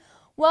shoes,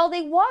 while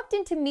they walked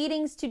into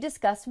meetings to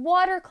discuss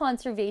water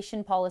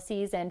conservation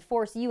policies and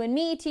force you and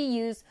me to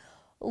use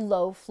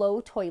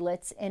low-flow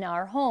toilets in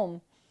our home.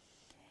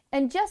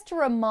 And just to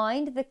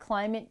remind the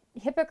climate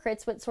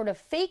hypocrites what sort of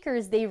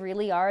fakers they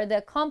really are,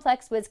 the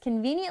complex was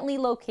conveniently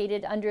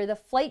located under the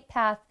flight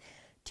path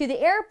to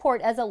the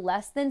airport as a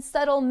less than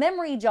subtle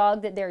memory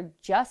jog that they're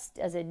just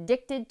as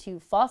addicted to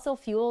fossil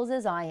fuels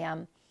as I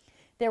am.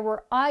 There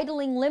were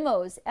idling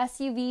limos,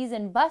 SUVs,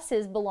 and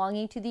buses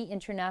belonging to the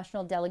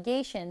international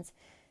delegations.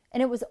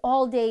 And it was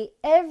all day,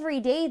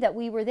 every day that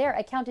we were there.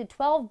 I counted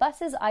 12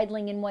 buses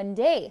idling in one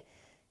day.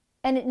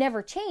 And it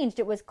never changed.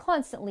 It was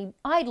constantly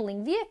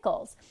idling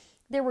vehicles.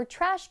 There were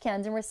trash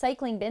cans and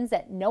recycling bins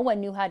that no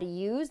one knew how to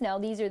use. Now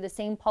these are the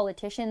same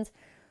politicians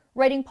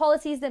writing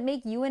policies that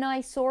make you and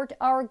I sort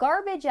our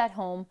garbage at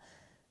home.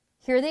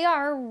 Here they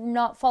are,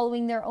 not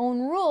following their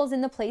own rules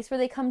in the place where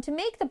they come to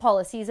make the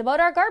policies about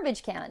our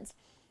garbage cans.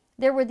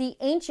 There were the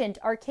ancient,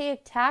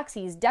 archaic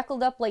taxis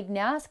deckled up like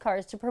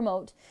NASCARs to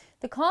promote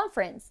the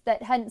conference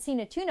that hadn't seen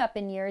a tune-up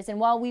in years. And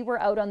while we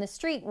were out on the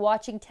street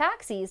watching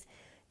taxis,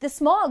 the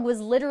smog was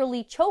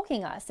literally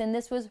choking us. And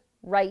this was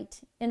right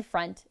in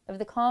front of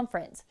the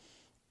conference.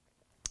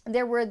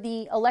 There were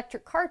the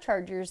electric car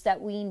chargers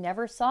that we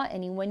never saw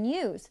anyone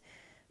use.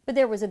 But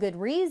there was a good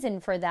reason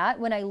for that.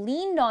 When I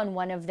leaned on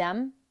one of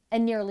them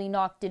and nearly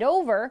knocked it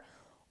over,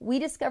 we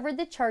discovered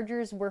the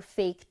chargers were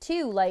fake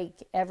too,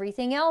 like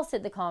everything else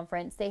at the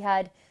conference. They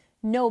had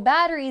no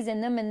batteries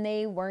in them and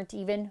they weren't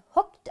even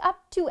hooked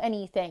up to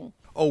anything.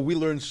 Oh, we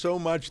learned so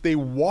much. They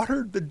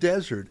watered the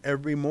desert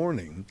every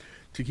morning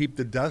to keep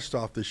the dust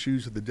off the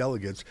shoes of the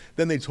delegates.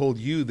 Then they told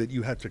you that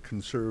you had to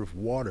conserve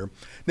water.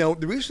 Now,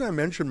 the reason I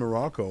mentioned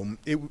Morocco,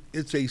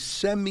 it's a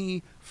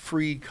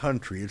semi-free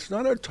country. It's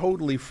not a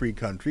totally free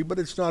country, but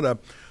it's not a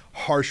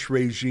harsh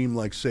regime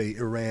like, say,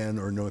 Iran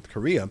or North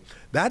Korea.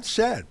 That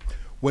said,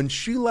 when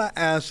Sheila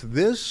asked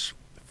this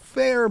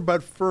fair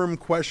but firm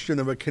question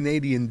of a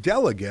Canadian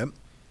delegate,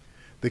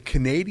 the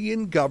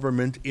Canadian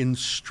government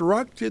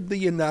instructed the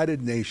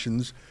United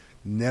Nations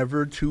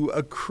never to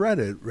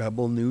accredit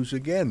Rebel News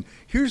again.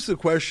 Here's the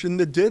question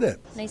that did it.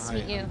 Nice to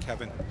meet you. I'm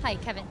Kevin. Hi,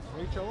 Kevin.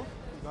 Rachel,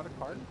 you got a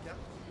card? Yeah.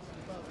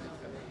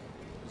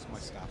 This is my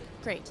staff.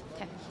 Great.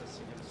 Okay.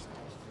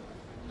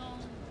 No.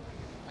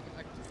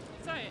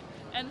 Sorry.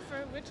 And for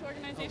which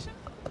organization?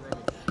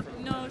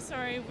 No,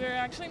 sorry. We're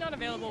actually not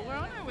available. We're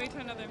on our way to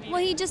another meeting.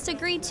 Well, he just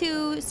agreed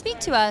to speak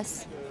to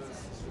us.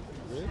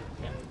 Really?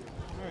 Yeah.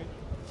 All right.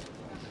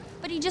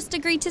 But he just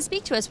agreed to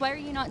speak to us. Why are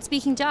you not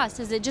speaking to us?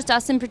 Is it just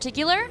us in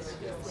particular? Is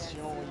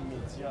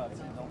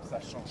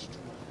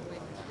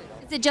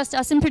it just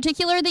us in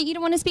particular that you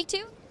don't want to speak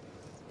to?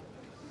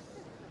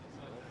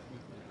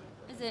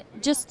 Is it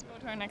just... Go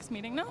to our next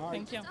meeting now?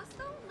 Thank you. Us,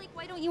 though? Like,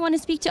 why don't you want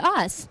to speak to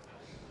us?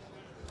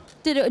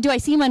 Do I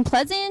seem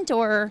unpleasant,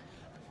 or...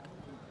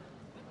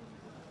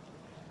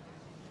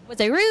 Was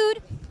I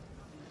rude?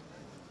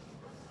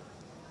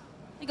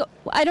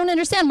 I don't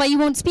understand why you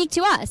won't speak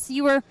to us.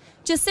 You were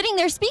just sitting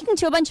there speaking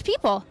to a bunch of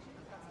people.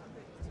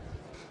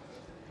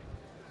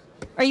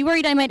 Are you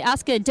worried I might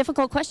ask a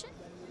difficult question?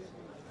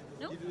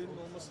 No?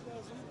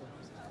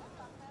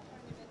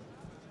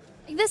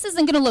 This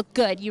isn't going to look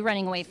good, you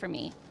running away from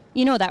me.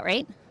 You know that,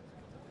 right?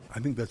 I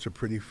think that's a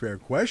pretty fair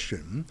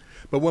question.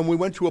 But when we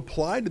went to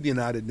apply to the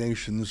United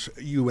Nations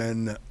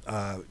UN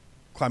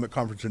climate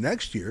conference of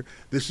next year,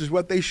 this is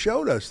what they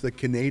showed us. The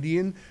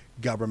Canadian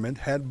government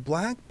had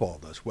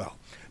blackballed us. Well,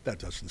 that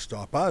doesn't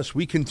stop us.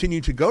 We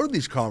continue to go to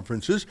these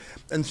conferences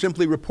and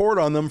simply report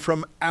on them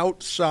from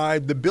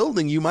outside the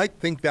building. You might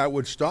think that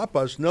would stop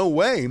us. No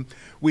way.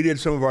 We did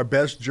some of our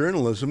best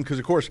journalism because,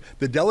 of course,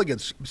 the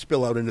delegates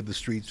spill out into the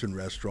streets and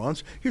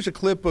restaurants. Here's a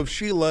clip of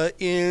Sheila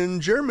in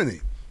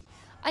Germany.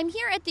 I'm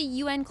here at the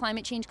UN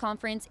Climate Change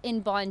Conference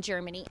in Bonn,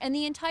 Germany, and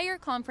the entire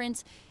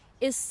conference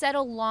is set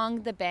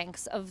along the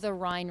banks of the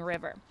Rhine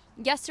River.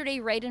 Yesterday,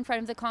 right in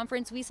front of the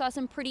conference, we saw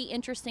some pretty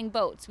interesting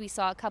boats. We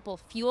saw a couple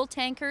fuel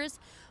tankers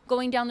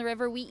going down the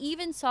river. We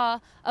even saw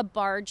a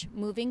barge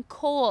moving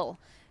coal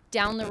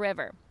down the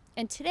river.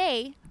 And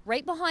today,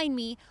 right behind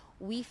me,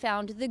 we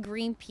found the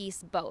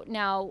Greenpeace boat.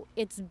 Now,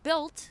 it's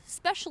built,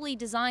 specially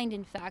designed,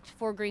 in fact,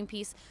 for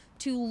Greenpeace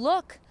to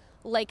look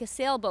like a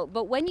sailboat.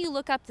 But when you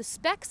look up the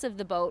specs of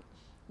the boat,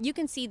 you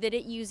can see that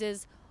it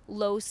uses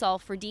low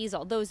sulfur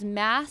diesel. Those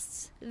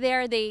masts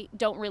there, they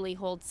don't really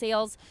hold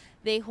sails.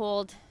 They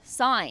hold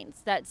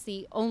signs. That's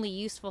the only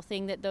useful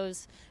thing that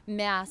those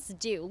masts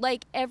do.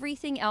 Like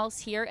everything else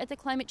here at the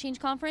Climate Change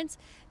Conference,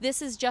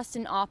 this is just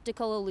an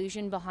optical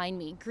illusion behind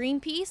me.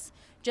 Greenpeace,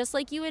 just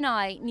like you and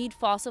I, need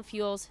fossil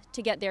fuels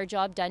to get their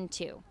job done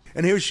too.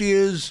 And here she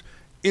is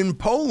in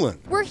Poland.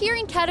 We're here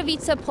in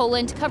Katowice,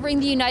 Poland, covering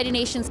the United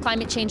Nations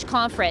Climate Change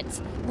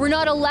Conference. We're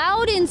not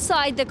allowed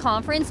inside the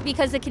conference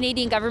because the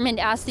Canadian government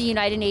asked the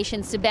United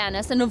Nations to ban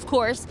us, and of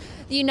course,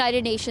 the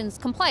United Nations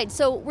complied.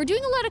 So we're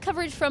doing a lot of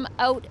coverage from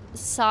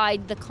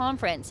outside the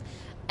conference.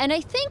 And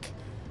I think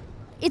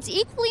it's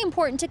equally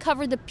important to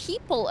cover the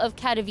people of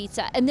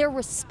Katowice and their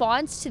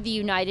response to the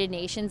United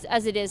Nations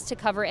as it is to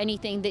cover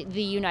anything that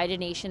the United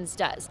Nations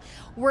does.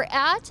 We're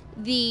at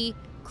the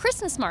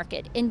Christmas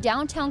market in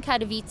downtown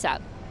Katowice,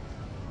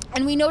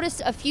 and we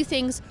noticed a few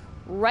things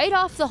right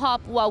off the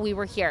hop while we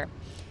were here.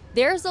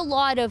 There's a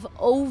lot of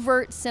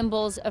overt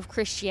symbols of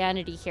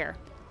Christianity here.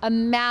 A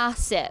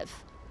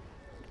massive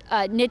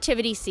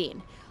nativity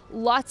scene,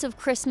 lots of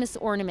Christmas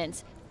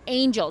ornaments,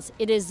 angels.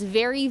 It is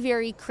very,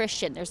 very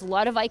Christian. There's a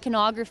lot of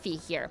iconography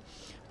here.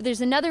 But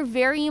there's another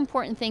very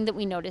important thing that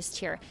we noticed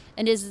here,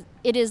 and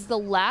it is the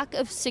lack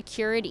of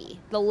security,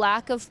 the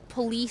lack of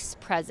police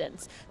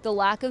presence, the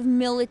lack of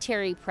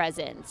military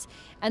presence,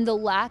 and the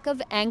lack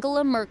of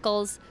Angela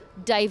Merkel's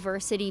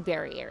diversity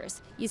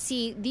barriers. You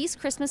see, these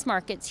Christmas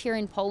markets here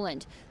in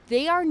Poland,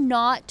 they are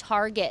not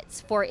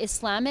targets for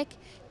Islamic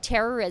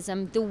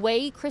terrorism the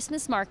way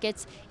Christmas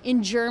markets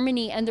in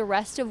Germany and the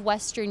rest of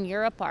Western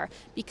Europe are,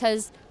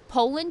 because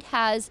Poland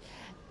has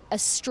a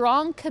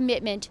strong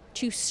commitment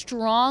to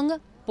strong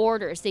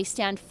borders. They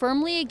stand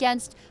firmly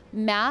against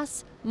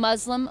mass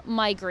Muslim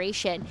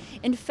migration.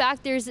 In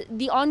fact, there's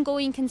the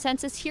ongoing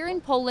consensus here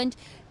in Poland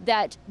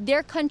that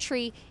their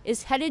country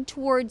is headed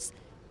towards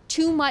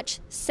too much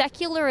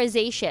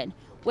secularization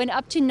when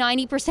up to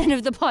 90%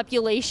 of the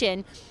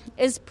population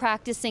is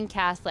practicing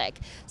Catholic.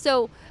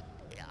 So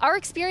our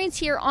experience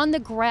here on the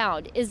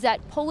ground is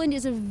that Poland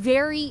is a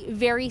very,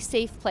 very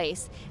safe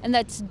place, and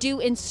that's due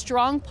in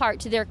strong part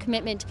to their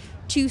commitment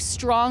to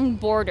strong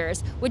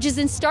borders, which is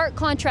in stark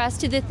contrast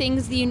to the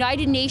things the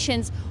United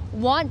Nations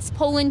wants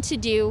Poland to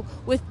do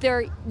with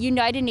their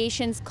United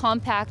Nations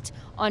Compact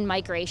on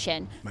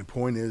Migration. My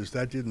point is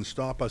that didn't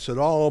stop us at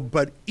all,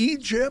 but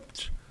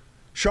Egypt,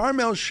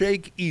 Sharm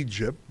el-Sheikh,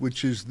 Egypt,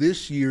 which is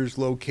this year's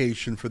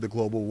location for the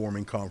Global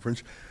Warming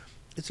Conference,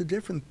 it's a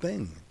different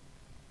thing.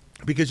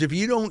 Because if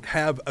you don't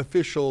have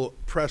official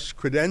press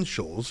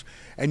credentials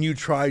and you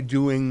try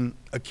doing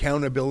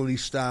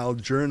accountability-style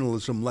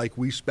journalism like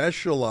we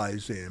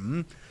specialize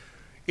in,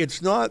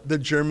 it's not the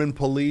German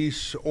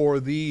police or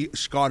the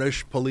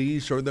Scottish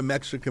police or the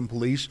Mexican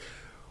police.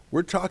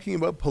 We're talking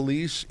about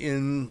police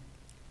in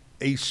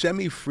a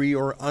semi-free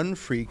or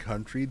unfree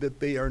country that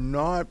they are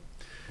not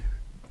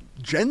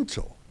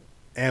gentle.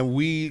 And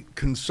we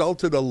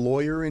consulted a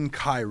lawyer in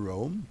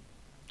Cairo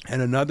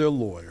and another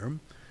lawyer,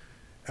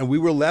 and we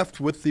were left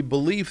with the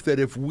belief that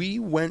if we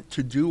went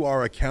to do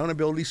our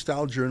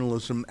accountability-style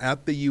journalism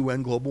at the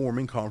UN Global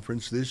Warming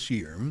Conference this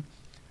year,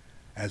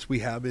 as we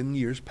have in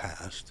years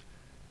past,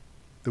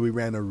 that we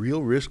ran a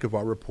real risk of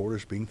our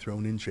reporters being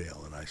thrown in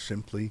jail, and I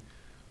simply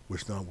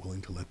was not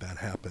willing to let that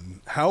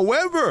happen.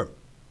 However,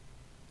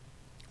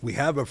 we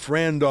have a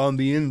friend on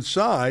the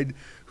inside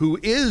who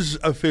is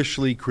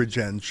officially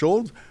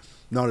credentialed,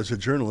 not as a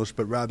journalist,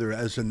 but rather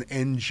as an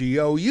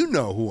NGO. You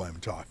know who I'm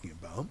talking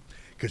about,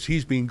 because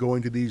he's been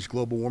going to these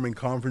global warming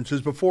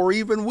conferences before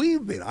even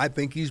we've been. I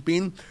think he's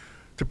been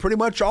to pretty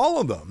much all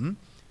of them.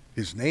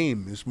 His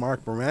name is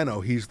Mark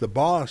Morano. He's the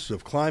boss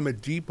of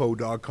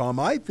ClimateDepot.com.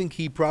 I think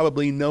he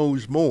probably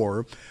knows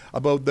more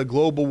about the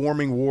global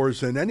warming wars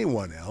than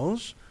anyone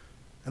else.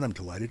 And I'm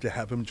delighted to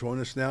have him join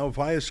us now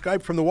via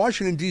Skype from the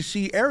Washington,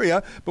 D.C.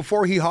 area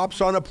before he hops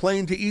on a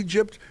plane to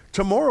Egypt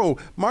tomorrow.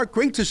 Mark,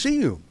 great to see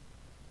you.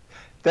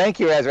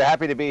 Thank you, Ezra.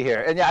 Happy to be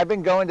here. And yeah, I've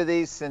been going to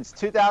these since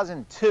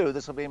 2002.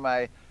 This will be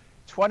my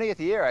 20th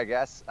year, I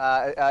guess.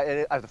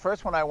 The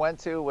first one I went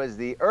to was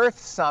the Earth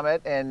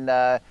Summit in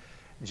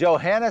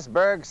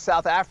Johannesburg,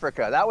 South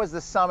Africa. That was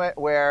the summit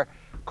where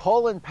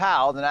Colin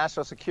Powell, the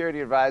National Security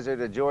Advisor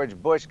to George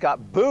Bush,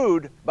 got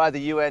booed by the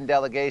UN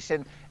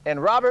delegation,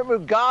 and Robert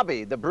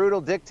Mugabe, the brutal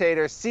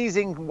dictator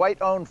seizing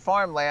white-owned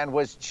farmland,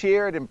 was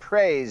cheered and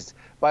praised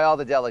by all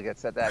the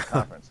delegates at that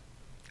conference.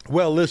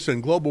 Well,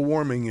 listen, global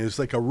warming is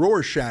like a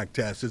Rorschach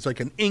test. It's like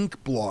an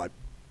ink blot.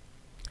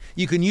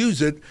 You can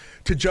use it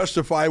to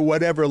justify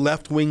whatever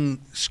left-wing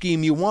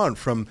scheme you want,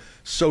 from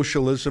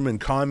socialism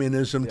and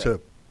communism to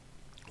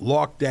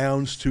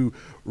lockdowns to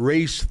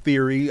race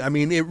theory. I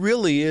mean, it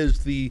really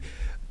is the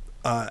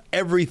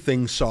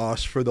everything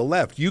sauce for the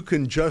left. You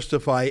can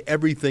justify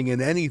everything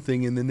and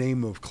anything in the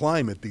name of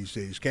climate these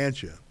days,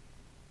 can't you?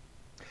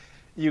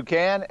 You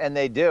can, and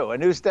they do. A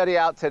new study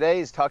out today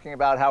is talking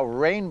about how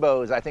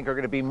rainbows, I think, are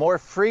going to be more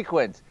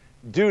frequent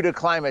due to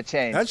climate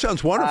change. That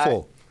sounds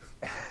wonderful.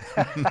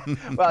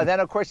 Well,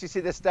 then, of course, you see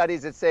the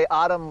studies that say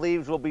autumn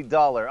leaves will be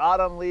duller.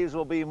 Autumn leaves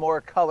will be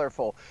more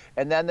colorful.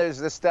 And then there's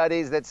the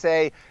studies that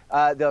say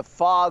the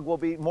fog will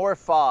be more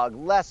fog,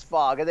 less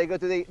fog. And they go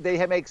through,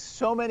 they make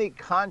so many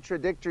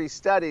contradictory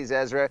studies,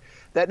 Ezra,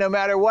 that no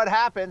matter what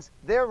happens,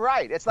 they're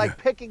right. It's like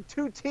picking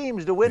two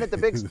teams to win at the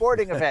big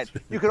sporting event.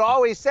 You can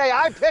always say,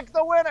 I picked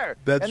the winner.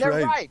 That's and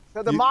they're right.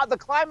 So the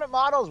climate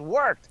models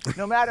worked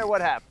no matter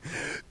what happens.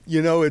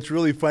 You know, it's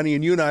really funny.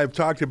 And you and I have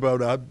talked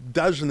about a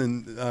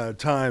dozen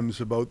times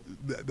about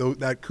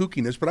that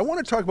kookiness, but I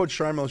want to talk about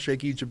Sharm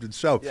el-Sheikh, Egypt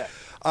itself. Yeah.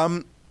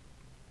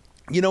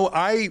 You know,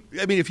 I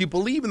mean, if you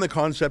believe in the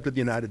concept of the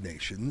United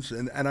Nations,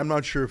 and I'm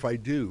not sure if I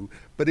do,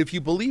 but if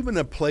you believe in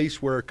a place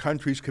where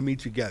countries can meet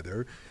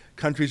together,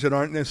 countries that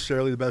aren't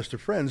necessarily the best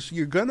of friends,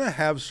 you're going to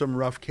have some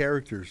rough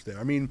characters there.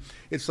 I mean,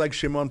 it's like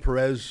Shimon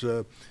Peres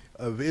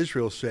of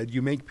Israel said,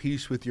 you make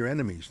peace with your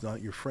enemies,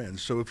 not your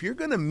friends. So if you're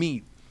going to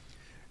meet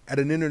at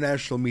an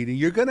international meeting,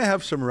 you're going to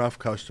have some rough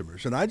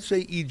customers. And I'd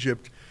say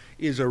Egypt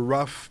is a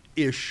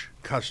rough-ish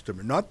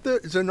customer.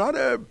 They're not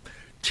a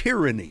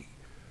tyranny,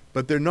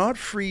 but they're not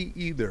free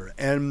either.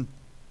 And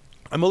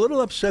I'm a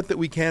little upset that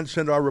we can't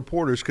send our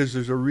reporters because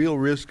there's a real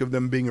risk of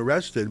them being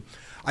arrested.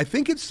 I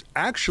think it's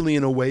actually,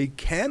 in a way,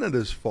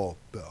 Canada's fault,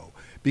 though,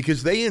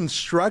 because they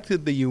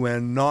instructed the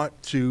UN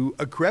not to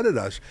accredit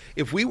us.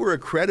 If we were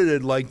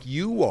accredited like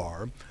you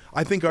are,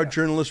 I think our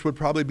journalists would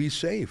probably be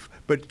safe.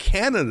 But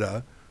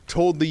Canada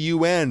told the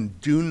UN,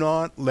 do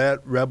not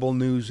let Rebel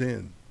News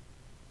in.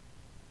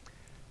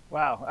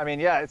 Wow. I mean,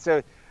 yeah.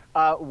 So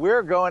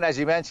we're going, as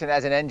you mentioned,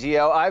 as an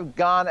NGO. I've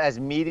gone as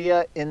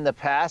media in the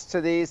past to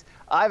these.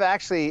 I've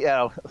actually,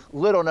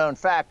 little known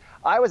fact,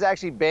 I was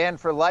actually banned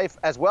for life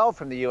as well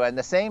from the UN.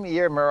 The same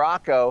year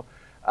Morocco,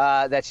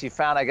 that she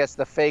found, I guess,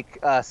 the fake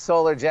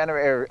solar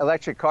generator,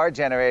 electric car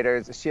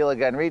generators, Sheila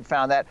Gunn Reid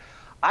found that.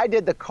 I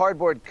did the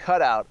cardboard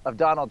cutout of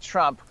Donald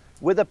Trump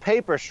with a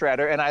paper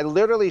shredder, and I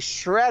literally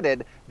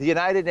shredded the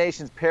United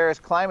Nations Paris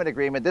Climate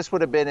Agreement. This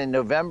would have been in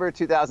November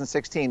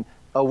 2016.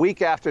 A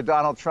week after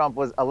Donald Trump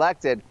was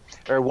elected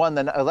or won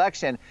the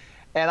election.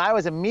 And I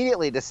was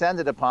immediately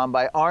descended upon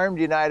by armed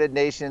United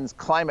Nations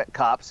climate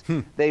cops.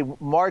 They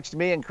marched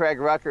me and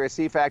Craig Rucker, a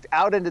CFAC,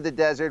 out into the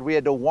desert. We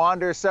had to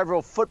wander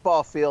several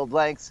football field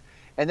lengths.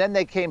 And then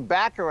they came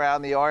back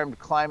around, the armed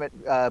climate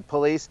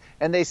police,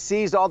 and they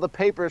seized all the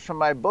papers from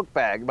my book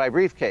bag, my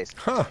briefcase.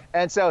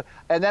 And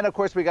then, of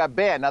course, we got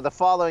banned. Now, the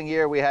following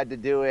year, we had to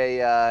do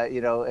a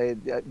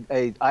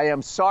I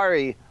am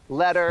sorry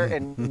letter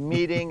and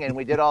meeting, and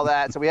we did all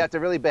that. So we have to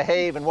really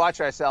behave and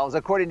watch ourselves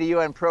according to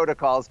UN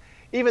protocols,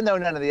 even though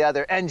none of the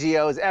other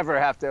NGOs ever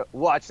have to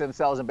watch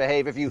themselves and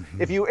behave. If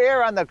you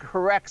err on the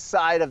correct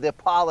side of the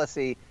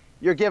policy,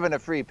 you're given a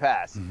free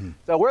pass.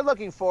 So we're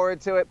looking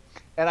forward to it.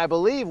 And I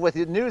believe with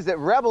the news that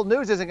Rebel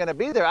News isn't going to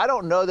be there, I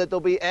don't know that there'll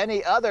be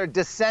any other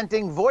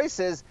dissenting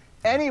voices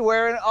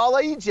anywhere in all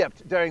of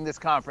Egypt during this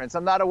conference.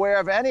 I'm not aware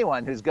of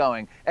anyone who's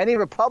going. Any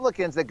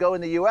Republicans that go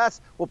in the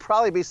U.S. will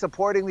probably be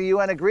supporting the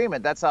UN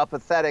agreement. That's how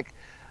pathetic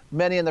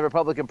many in the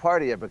Republican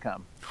Party have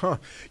become.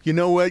 You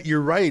know what?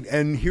 You're right.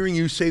 And hearing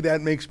you say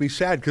that makes me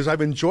sad because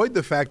I've enjoyed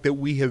the fact that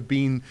we have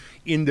been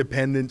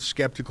independent,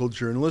 skeptical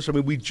journalists. I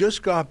mean, we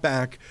just got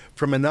back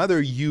from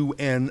another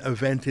UN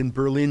event in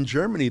Berlin,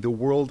 Germany, the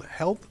World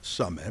Health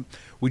Summit.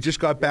 We just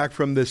got back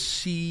from the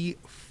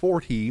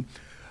C40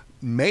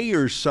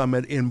 Mayors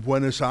Summit in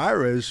Buenos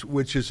Aires,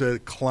 which is a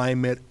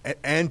climate,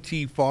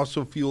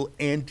 anti-fossil fuel,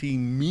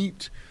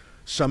 anti-meat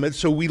summit.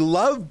 So we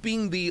love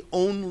being the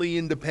only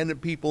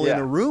independent people in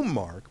a room,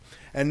 Mark.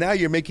 And now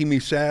you're making me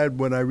sad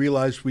when I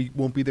realize we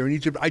won't be there in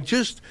Egypt. I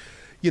just,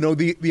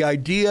 the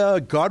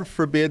idea, God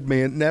forbid,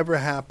 may it never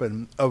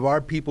happen, of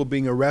our people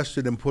being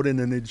arrested and put in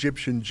an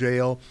Egyptian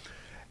jail.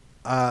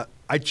 I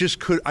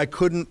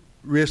couldn't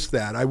risk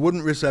that. I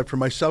wouldn't risk that for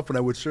myself, and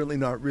I would certainly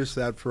not risk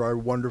that for our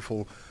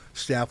wonderful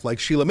staff like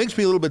Sheila. It makes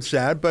me a little bit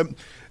sad, but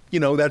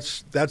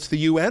that's the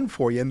UN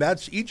for you, and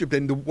that's Egypt.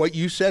 And what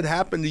you said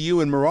happened to you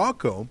in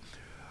Morocco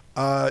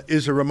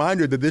is a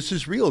reminder that this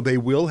is real. They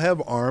will have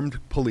armed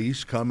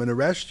police come and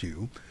arrest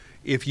you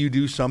if you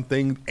do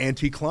something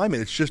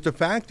anti-climate. It's just a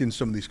fact in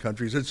some of these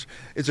countries.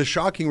 It's a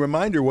shocking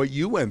reminder what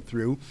you went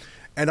through.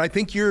 And I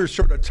think you're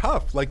sort of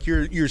tough, like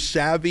you're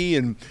savvy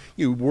and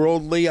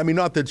worldly. I mean,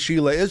 not that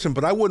Sheila isn't,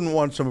 but I wouldn't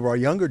want some of our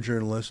younger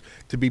journalists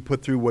to be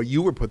put through what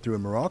you were put through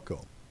in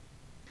Morocco.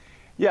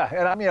 Yeah,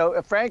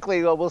 and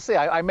frankly, we'll see.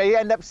 I may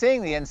end up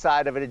seeing the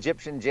inside of an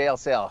Egyptian jail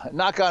cell.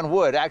 Knock on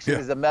wood. Actually,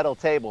 there's a metal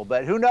table,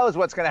 but who knows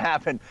what's going to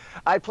happen.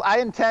 I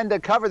intend to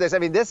cover this. I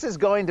mean, this is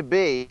going to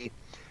be,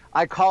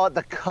 I call it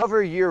the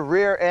Cover Your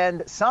Rear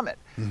End Summit.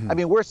 Mm-hmm. I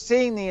mean, we're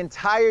seeing the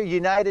entire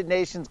United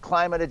Nations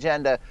climate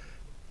agenda,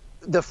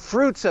 the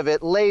fruits of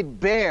it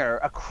laid bare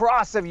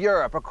across of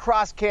Europe,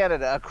 across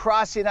Canada,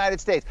 across the United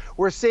States.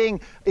 We're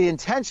seeing the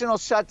intentional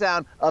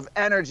shutdown of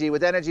energy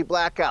with energy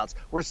blackouts.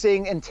 We're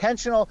seeing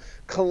intentional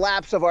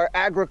collapse of our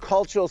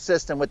agricultural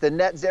system with the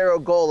net zero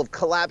goal of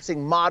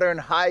collapsing modern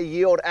high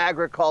yield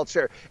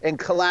agriculture and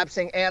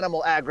collapsing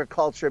animal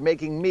agriculture,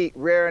 making meat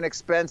rare and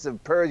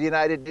expensive per the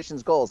United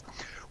Nations goals.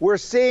 We're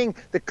seeing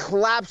the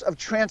collapse of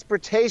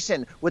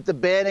transportation with the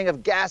banning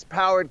of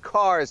gas-powered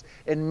cars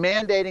and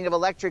mandating of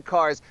electric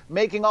cars,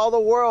 making all the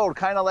world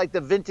kind of like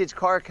the vintage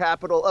car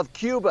capital of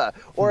Cuba,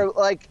 or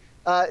like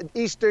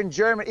East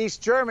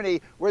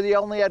Germany, where they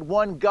only had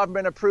one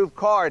government-approved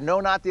car. No,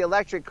 not the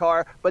electric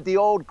car, but the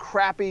old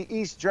crappy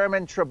East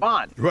German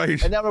Trabant. Right.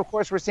 And then, of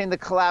course, we're seeing the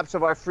collapse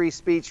of our free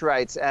speech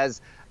rights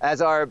as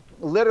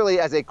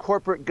literally as a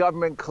corporate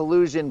government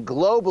collusion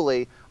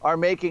globally are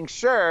making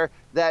sure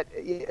that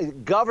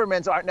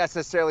governments aren't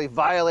necessarily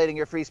violating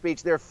your free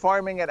speech. They're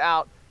farming it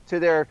out to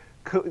their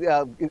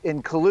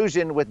in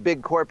collusion with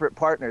big corporate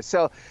partners.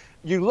 So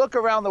you look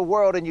around the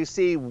world and you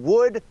see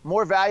wood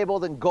more valuable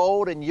than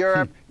gold in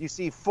Europe. You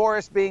see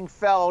forests being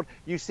felled.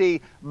 You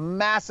see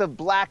massive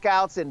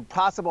blackouts and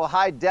possible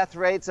high death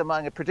rates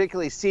among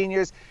particularly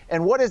seniors.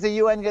 And what is the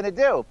UN going to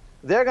do?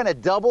 They're going to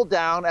double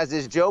down, as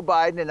is Joe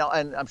Biden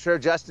and I'm sure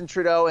Justin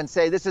Trudeau, and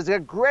say this is a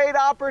great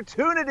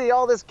opportunity,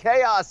 all this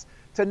chaos,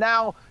 to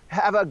now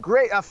have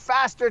a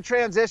faster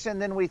transition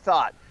than we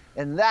thought.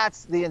 And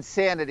that's the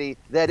insanity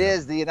that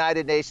is the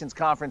United Nations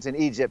conference in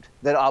Egypt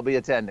that I'll be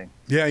attending.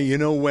 Yeah,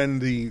 when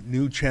the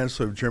new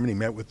Chancellor of Germany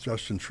met with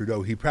Justin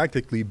Trudeau, he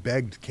practically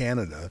begged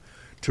Canada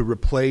to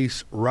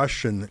replace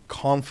Russian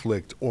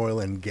conflict oil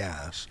and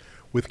gas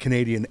with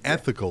Canadian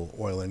ethical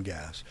oil and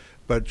gas.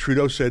 But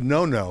Trudeau said,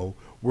 no,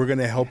 we're going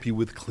to help you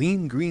with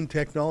clean, green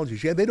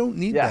technologies. Yeah, they don't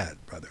need that,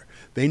 brother.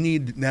 They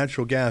need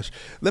natural gas.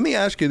 Let me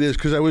ask you this,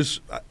 because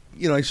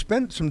I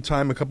spent some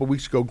time a couple of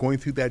weeks ago going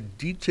through that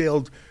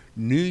detailed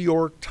New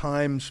York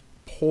Times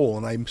poll.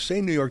 And I'm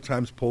saying New York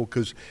Times poll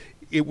because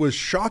it was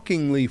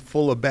shockingly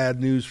full of bad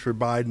news for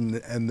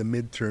Biden and the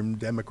midterm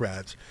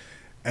Democrats.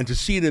 And to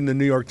see it in the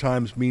New York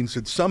Times means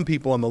that some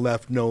people on the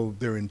left know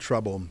they're in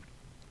trouble.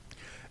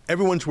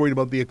 Everyone's worried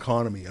about the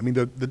economy. I mean,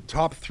 the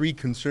top three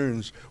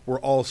concerns were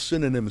all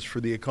synonyms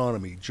for the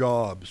economy: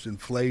 jobs,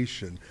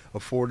 inflation,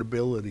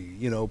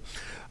 affordability,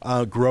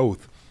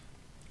 growth.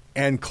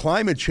 And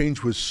climate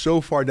change was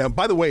so far down.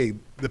 By the way,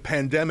 the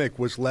pandemic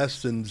was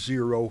less than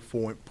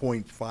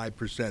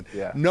 0.5%.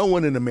 Yeah. No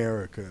one in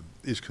America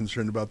is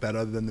concerned about that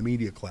other than the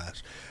media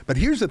class. But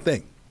here's the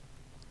thing.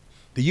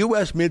 The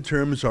U.S.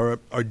 midterms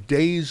are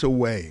days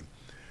away.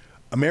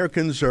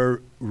 Americans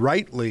are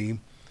rightly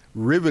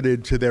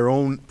riveted to their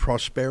own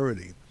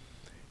prosperity.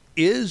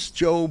 Is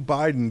Joe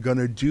Biden going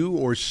to do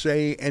or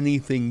say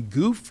anything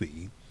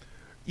goofy,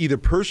 either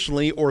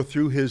personally or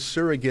through his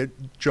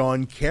surrogate,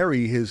 John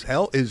Kerry, his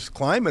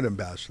climate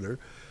ambassador,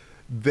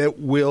 that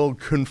will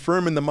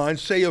confirm in the mind,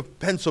 say, of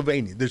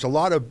Pennsylvania? It's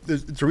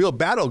a real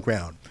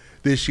battleground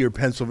this year,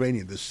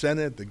 Pennsylvania, the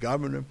Senate, the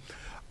governor.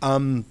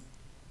 There's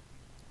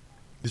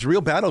a real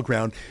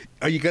battleground.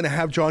 Are you going to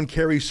have John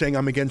Kerry saying,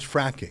 I'm against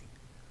fracking?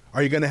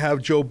 Are you going to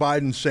have Joe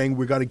Biden saying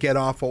we're going to get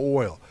off of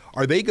oil?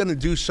 Are they going to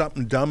do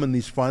something dumb in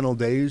these final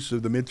days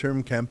of the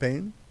midterm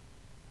campaign?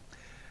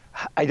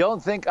 I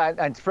don't think,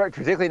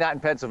 particularly not in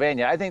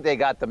Pennsylvania. I think they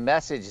got the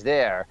message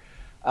there.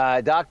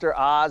 Dr.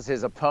 Oz,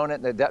 his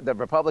opponent, the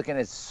Republican,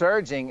 is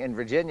surging in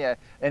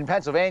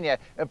Pennsylvania.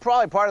 And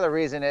probably part of the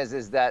reason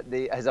is that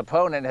his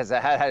opponent has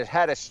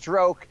had a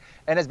stroke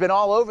and has been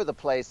all over the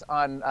place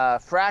on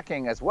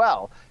fracking as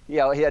well. He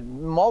had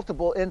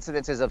multiple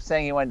incidences of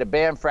saying he wanted to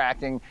ban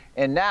fracking,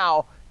 and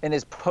now in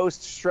his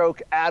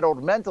post-stroke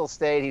addled mental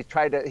state, he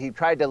tried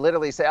to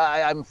literally say,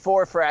 I'm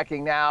for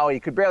fracking now. He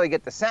could barely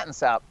get the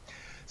sentence out.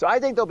 So I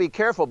think they'll be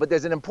careful, but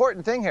there's an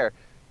important thing here.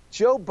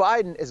 Joe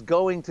Biden is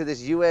going to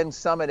this UN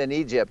summit in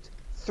Egypt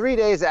 3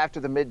 days after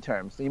the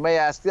midterms. You may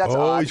ask, that's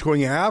odd. He's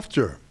going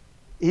after.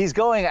 He's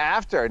going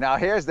after. Now,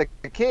 here's the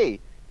key.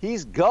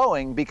 He's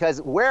going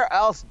because where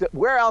else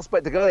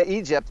but to go to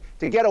Egypt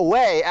to get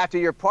away after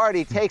your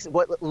party takes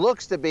what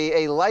looks to be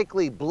a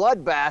likely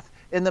bloodbath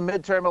in the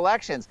midterm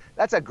elections.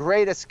 That's a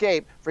great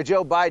escape for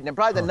Joe Biden, and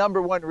probably the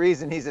number one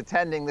reason he's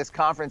attending this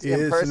conference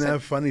in person. Isn't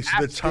that funny? So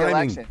the timing.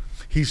 Election.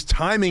 He's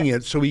timing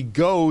it so he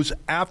goes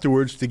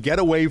afterwards to get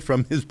away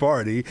from his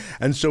party,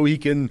 and so he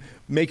can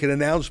make an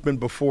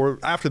announcement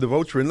after the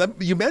votes are in.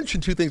 You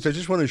mentioned two things I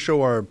just want to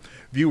show our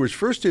viewers.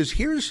 First is,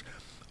 here's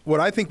what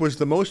I think was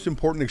the most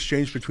important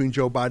exchange between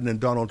Joe Biden and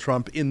Donald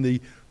Trump in the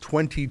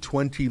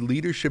 2020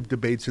 leadership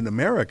debates in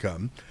America.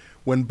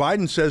 When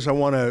Biden says, I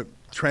want to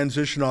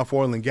transition off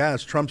oil and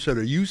gas, Trump said,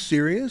 are you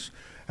serious?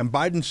 And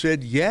Biden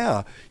said,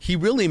 yeah, he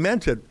really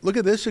meant it. Look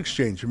at this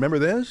exchange. Remember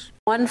this?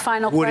 One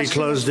final question. Would he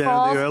close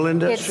down the oil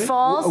industry? It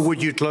falls.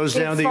 Would you close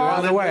down the oil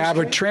industry? By the way, I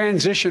would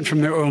transition from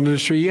the oil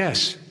industry,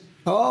 yes.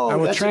 Oh, I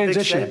will that's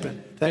transition. a big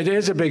statement. It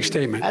is a big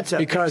statement. That's a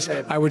because big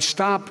statement. I would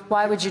stop.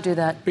 Why would you do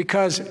that?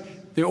 Because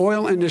the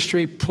oil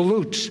industry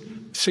pollutes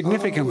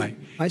significantly.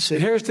 I see.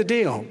 And here's the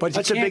deal. But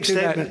That's you a can't big do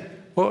statement. that.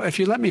 Well, if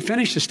you let me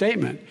finish the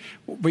statement,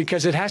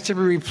 because it has to be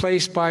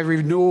replaced by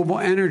renewable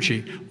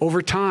energy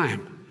over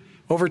time.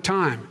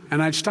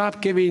 And I'd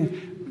stop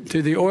giving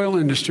to the oil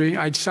industry,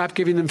 I'd stop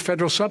giving them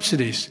federal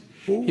subsidies.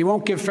 He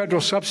won't give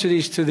federal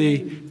subsidies to the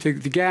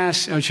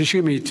gas, to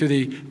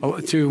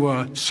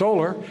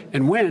solar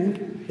and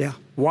wind. Yeah.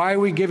 Why are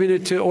we giving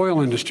it to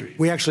oil industry?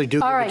 We actually do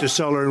give it to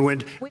solar and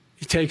wind.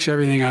 He takes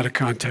everything out of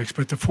context,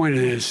 but the point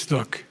is,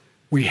 look,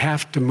 we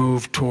have to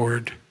move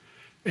toward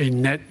a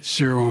net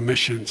zero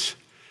emissions.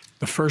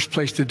 The first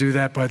place to do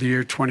that by the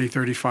year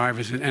 2035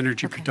 is in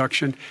energy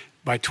production,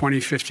 by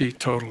 2050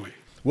 totally.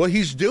 Well,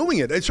 he's doing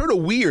it. It's sort of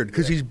weird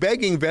because he's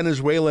begging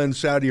Venezuela and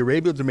Saudi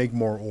Arabia to make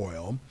more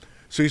oil.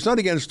 So he's not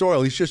against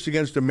oil. He's just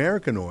against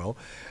American oil.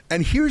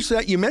 And here's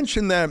that. You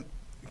mentioned that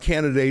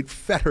candidate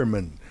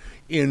Fetterman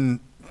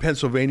in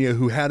Pennsylvania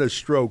who had a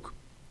stroke.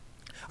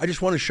 I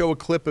just want to show a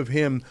clip of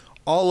him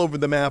all over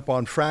the map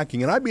on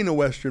fracking. And I've been to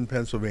Western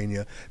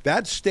Pennsylvania.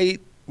 That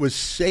state was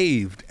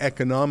saved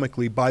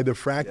economically by the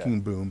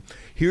fracking boom.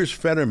 Here's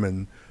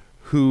Fetterman,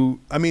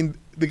 who, I mean,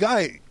 the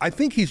guy, I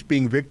think he's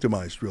being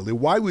victimized, really.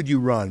 Why would you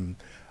run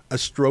a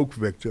stroke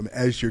victim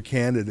as your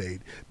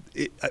candidate?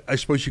 I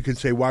suppose you could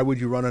say, why would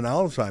you run an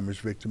Alzheimer's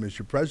victim as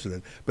your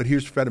president? But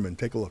here's Fetterman.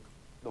 Take a look.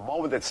 The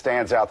moment that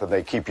stands out that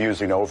they keep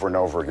using over and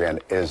over again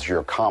is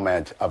your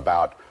comment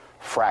about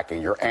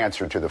fracking, your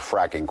answer to the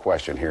fracking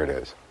question. Here it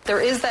is. There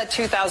is that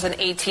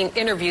 2018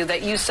 interview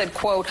that you said,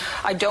 quote,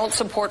 I don't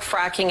support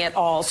fracking at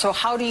all. So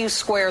how do you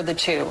square the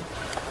two?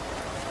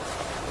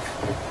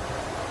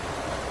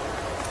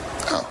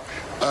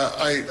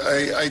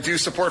 I do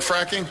support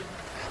fracking,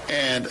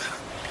 and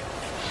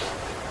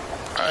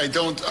I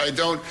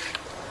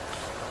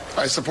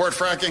support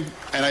fracking,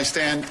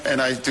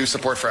 and I do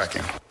support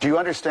fracking. Do you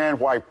understand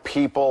why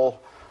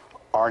people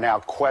are now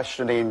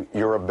questioning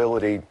your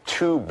ability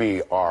to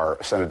be our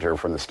senator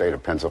from the state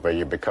of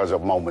Pennsylvania because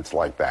of moments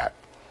like that?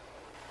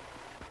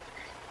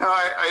 No,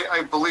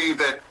 I believe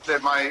that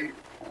my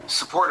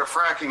support of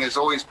fracking has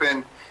always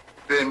been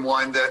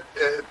one that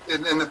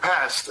in the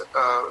past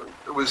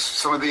was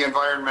some of the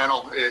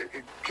environmental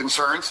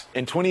concerns.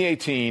 In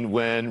 2018,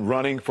 when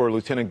running for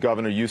lieutenant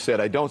governor, you said,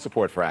 I don't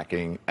support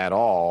fracking at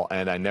all,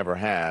 and I never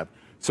have.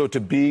 So to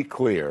be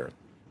clear,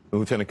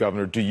 Lieutenant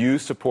Governor, do you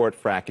support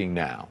fracking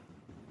now?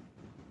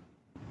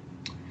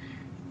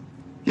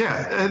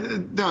 Yeah,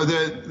 no.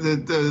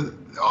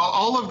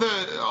 All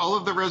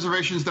of the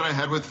reservations that I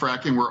had with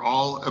fracking were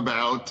all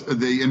about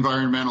the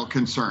environmental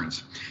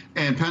concerns.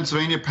 And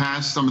Pennsylvania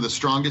passed some of the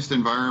strongest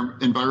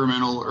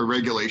environmental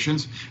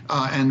regulations,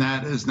 and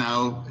that is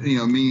now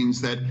means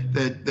that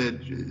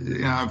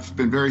I've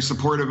been very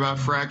supportive about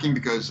fracking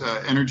because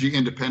energy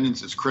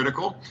independence is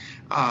critical,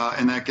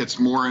 and that gets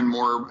more and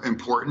more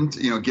important,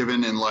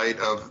 given in light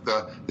of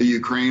the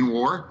Ukraine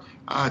war,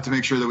 to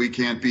make sure that we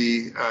can't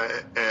be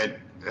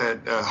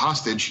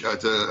hostage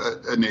to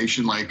a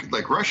nation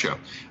like Russia.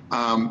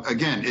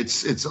 Again, it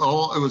was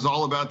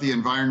all about the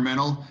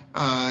environmental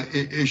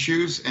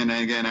issues, and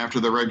again, after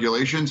the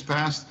regulations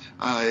passed,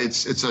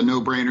 it's a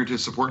no-brainer to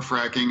support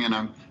fracking, and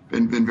I've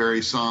been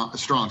very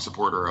strong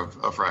supporter of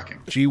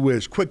fracking. Gee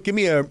whiz! Quick, give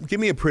me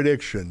a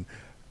prediction.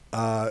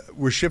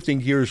 We're shifting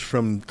gears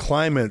from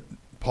climate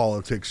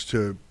politics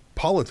to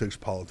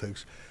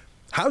politics.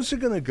 How's it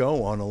going to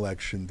go on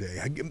Election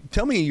Day?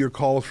 Tell me your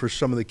calls for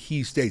some of the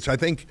key states. I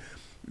think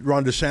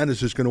Ron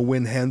DeSantis is going to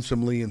win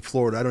handsomely in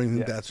Florida. I don't even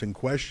think that's in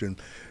question.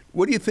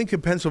 What do you think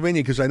of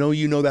Pennsylvania? Because I know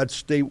you know that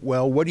state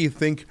well. What do you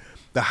think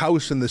the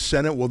House and the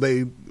Senate,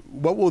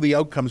 what will the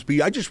outcomes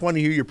be? I just want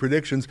to hear your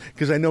predictions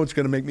because I know it's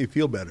going to make me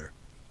feel better.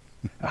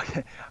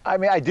 Okay. I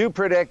mean, I do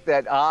predict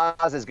that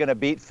Oz is going to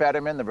beat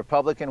Fetterman. The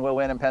Republican will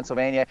win in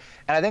Pennsylvania.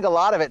 And I think a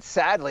lot of it,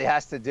 sadly,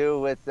 has to do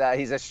with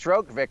he's a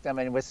stroke victim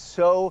and was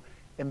so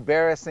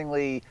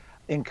embarrassingly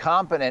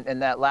incompetent in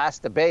that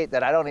last debate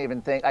that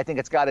I think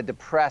it's got to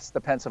depress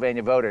the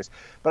Pennsiliania voters.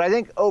 But I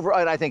think overall,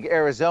 and I think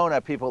Arizona,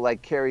 people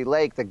like Carrie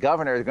Lake, the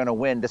governor, is going to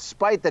win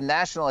despite the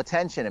national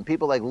attention and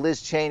people like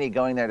Liz Cheney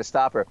going there to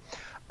stop her.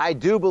 I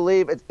do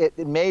believe it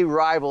may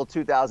rival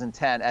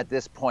 2010 at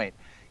this point.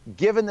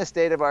 Given the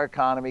state of our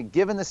economy,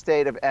 given the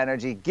state of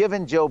energy,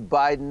 given Joe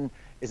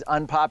Biden's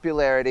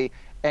unpopularity,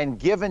 and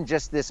given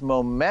just this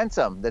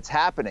momentum that's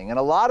happening, and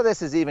a lot of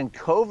this is even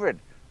COVID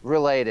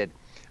related.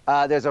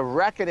 There's a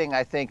reckoning,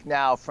 I think,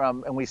 now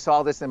and we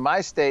saw this in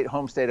my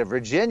home state of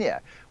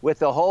Virginia, with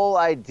the whole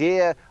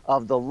idea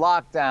of the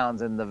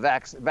lockdowns and the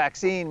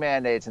vaccine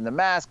mandates and the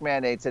mask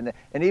mandates and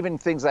even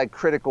things like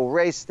critical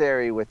race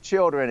theory with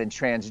children and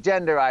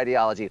transgender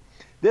ideology.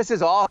 This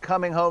is all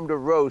coming home to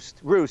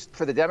roost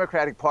for the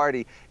Democratic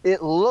Party.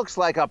 It looks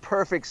like a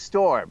perfect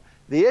storm.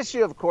 The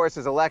issue, of course,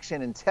 is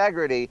election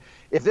integrity.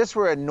 If this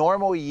were a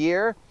normal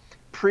year,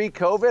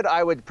 pre-COVID,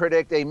 I would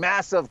predict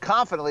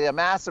confidently a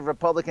massive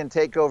Republican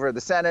takeover of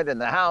the Senate and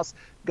the House,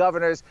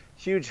 governors,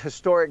 huge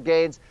historic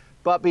gains.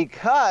 But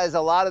because a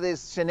lot of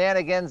these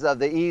shenanigans of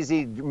the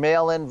easy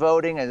mail-in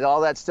voting and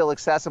all that's still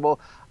accessible,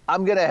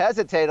 I'm going to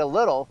hesitate a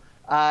little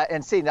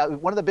and see. Now,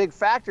 one of the big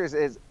factors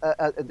is,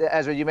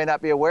 Ezra, you may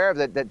not be aware of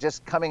that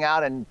just coming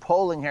out and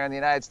polling here in the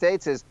United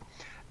States is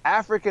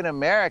African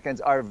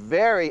Americans are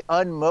very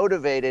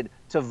unmotivated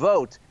to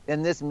vote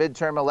in this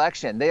midterm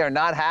election. They are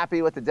not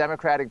happy with the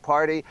Democratic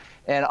Party,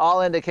 and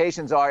all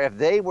indications are if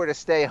they were to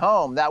stay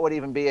home, that would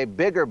even be a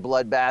bigger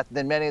bloodbath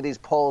than many of these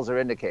polls are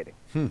indicating.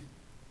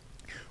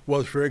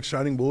 Well, it's very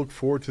exciting. We'll look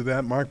forward to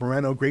that. Marc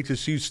Morano, great to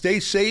see you. Stay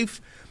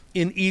safe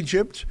in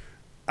Egypt,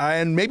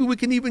 and maybe we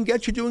can even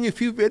get you doing a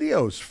few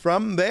videos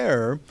from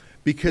there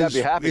because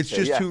it's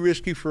just too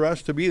risky for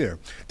us to be there.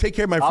 Take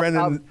care, my friend,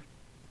 and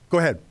go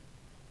ahead.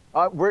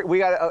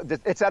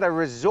 It's at a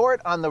resort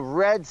on the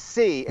Red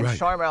Sea in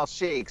Sharm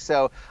el-Sheikh,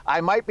 so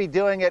I might be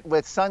doing it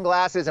with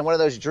sunglasses and one of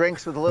those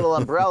drinks with a little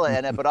umbrella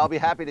in it, but I'll be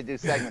happy to do a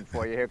segment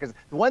for you here, because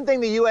one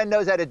thing the UN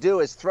knows how to do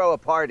is throw a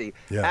party.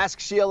 Yeah. Ask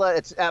Sheila,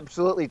 it's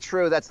absolutely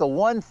true. That's the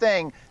one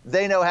thing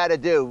they know how to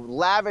do.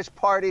 Lavish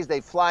parties, they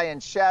fly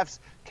in chefs,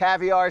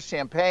 caviar,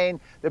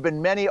 champagne. There have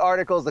been many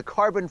articles. The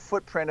carbon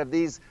footprint of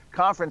these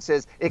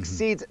conferences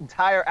exceeds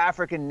entire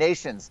African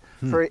nations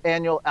for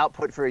annual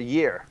output for a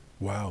year.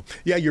 Wow.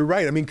 Yeah, you're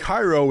right. I mean,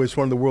 Cairo is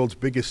one of the world's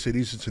biggest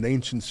cities. It's an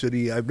ancient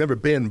city. I've never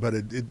been, but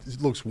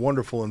it looks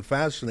wonderful and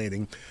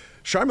fascinating.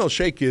 Sharm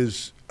el-Sheikh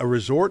is a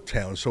resort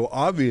town, so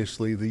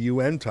obviously the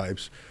UN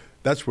types,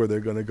 that's where they're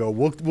going to go.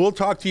 We'll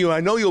talk to you. I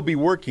know you'll be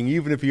working,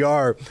 even if you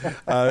are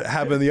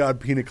having the odd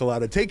pina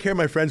colada. Take care,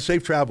 my friend.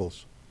 Safe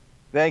travels.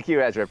 Thank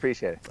you, Ezra.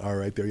 Appreciate it. All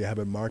right, there you have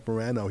it. Marc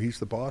Morano. He's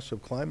the boss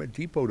of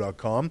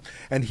ClimateDepot.com,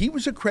 and he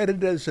was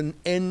accredited as an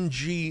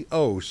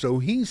NGO, so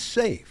he's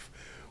safe.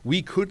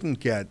 We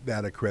couldn't get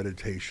that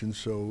accreditation,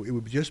 so it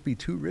would just be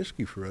too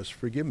risky for us.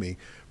 Forgive me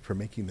for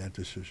making that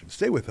decision.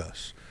 Stay with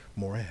us.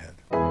 More ahead.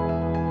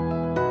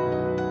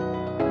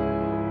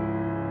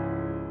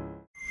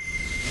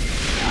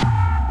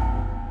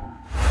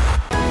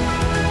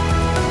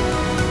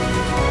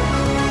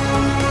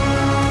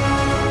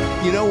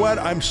 You know what?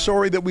 I'm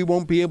sorry that we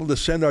won't be able to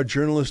send our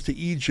journalists to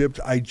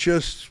Egypt. I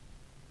just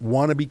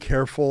want to be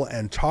careful.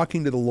 And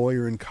talking to the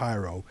lawyer in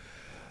Cairo,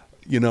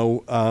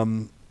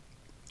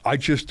 I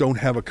just don't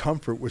have a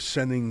comfort with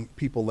sending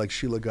people like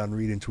Sheila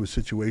Gunn-Reid into a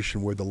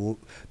situation where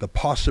the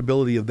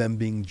possibility of them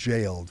being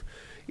jailed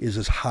is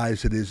as high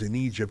as it is in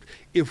Egypt.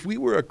 If we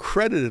were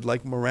accredited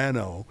like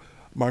Marc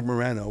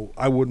Morano,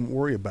 I wouldn't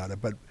worry about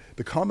it. But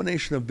the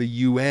combination of the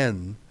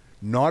UN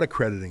not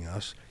accrediting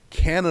us,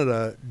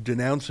 Canada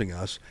denouncing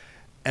us,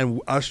 and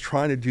us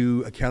trying to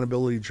do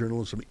accountability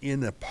journalism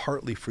in a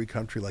partly free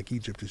country like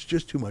Egypt is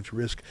just too much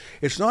risk.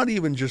 It's not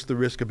even just the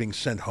risk of being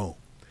sent home.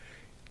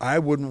 I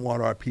wouldn't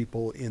want our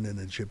people in an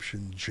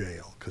Egyptian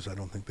jail because I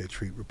don't think they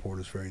treat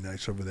reporters very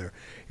nice over there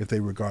if they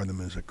regard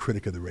them as a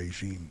critic of the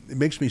regime. It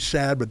makes me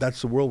sad, but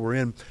that's the world we're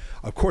in.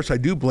 Of course, I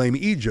do blame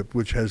Egypt,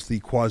 which has the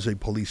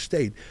quasi-police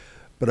state,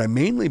 but I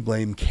mainly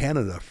blame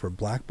Canada for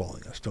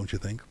blackballing us, don't you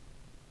think?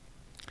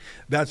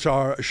 That's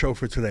our show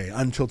for today.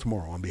 Until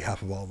tomorrow, on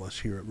behalf of all of us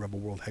here at Rebel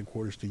World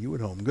Headquarters, to you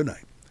at home, good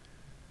night,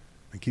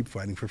 and keep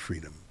fighting for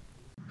freedom.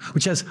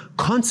 Which has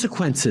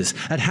consequences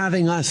at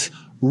having us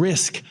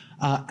risk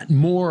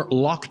more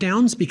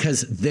lockdowns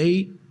because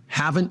they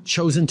haven't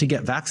chosen to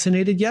get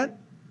vaccinated yet,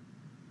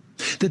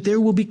 that there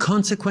will be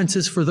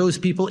consequences for those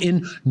people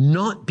in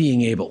not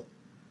being able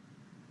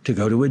to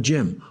go to a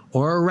gym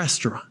or a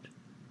restaurant,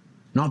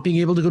 not being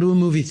able to go to a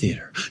movie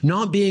theater,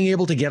 not being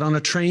able to get on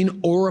a train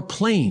or a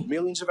plane.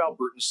 Millions of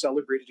Albertans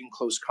celebrated in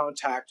close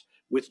contact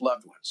with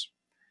loved ones.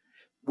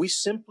 We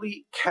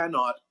simply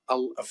cannot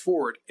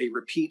afford a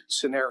repeat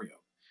scenario.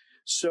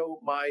 So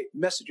my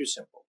message is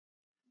simple.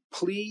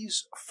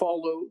 Please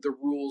follow the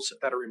rules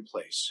that are in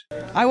place.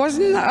 I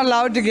wasn't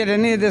allowed to get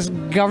any of this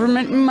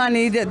government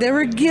money that they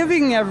were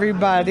giving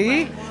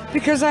everybody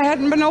because I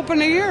hadn't been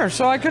open a year.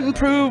 So I couldn't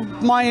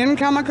prove my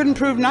income. I couldn't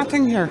prove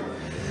nothing here.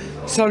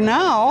 So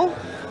now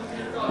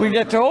we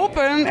get to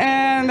open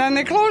and then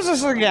they close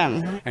us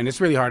again. And it's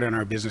really hard on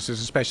our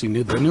businesses,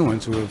 especially the new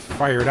ones who have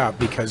fired up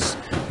because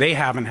they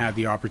haven't had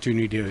the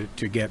opportunity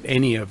to get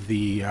any of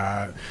the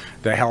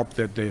help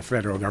that the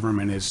federal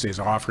government is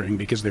offering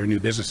because they're new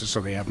businesses,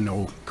 so they have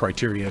no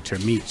criteria to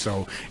meet.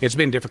 So it's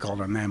been difficult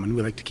on them, and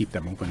we like to keep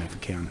them open if we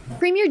can.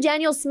 Premier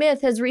Danielle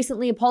Smith has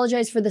recently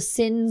apologized for the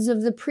sins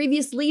of the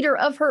previous leader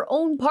of her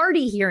own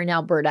party here in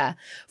Alberta.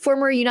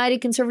 Former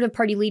United Conservative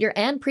Party leader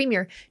and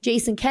Premier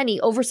Jason Kenney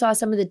oversaw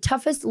some of the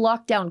toughest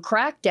lockdown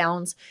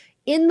crackdowns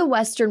in the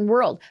Western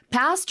world.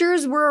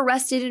 Pastors were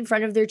arrested in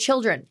front of their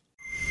children.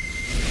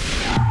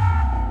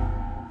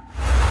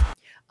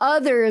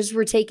 Others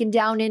were taken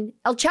down in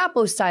El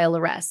Chapo-style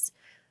arrests.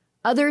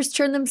 Others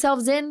turned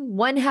themselves in.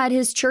 One had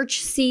his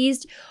church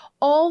seized,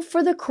 all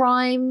for the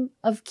crime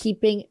of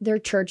keeping their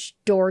church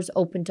doors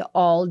open to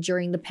all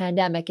during the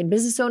pandemic. And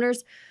business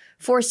owners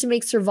forced to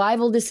make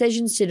survival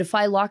decisions to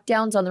defy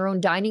lockdowns on their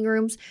own dining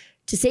rooms,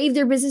 to save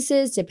their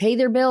businesses, to pay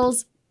their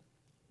bills.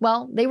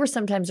 Well, they were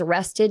sometimes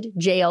arrested,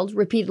 jailed,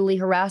 repeatedly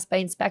harassed by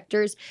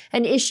inspectors,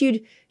 and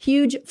issued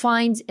huge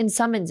fines and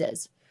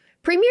summonses.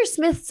 Premier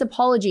Smith's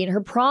apology and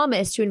her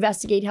promise to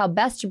investigate how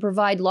best to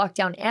provide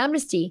lockdown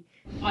amnesty.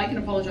 I can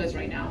apologize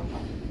right now.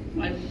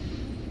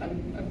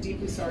 I'm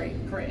deeply sorry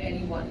for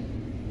anyone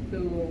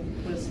who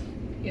was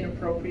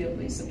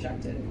inappropriately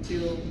subjected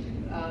to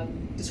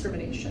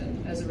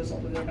discrimination as a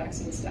result of their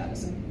vaccine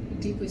status. I'm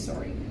deeply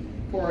sorry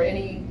for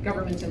any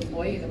government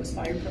employee that was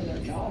fired from their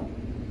job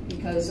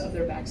because of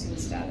their vaccine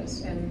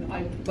status. And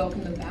I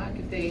welcome them back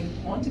if they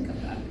want to come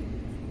back.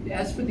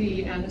 As for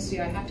the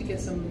amnesty, I have to get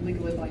some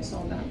legal advice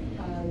on that.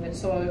 And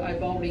so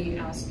I've already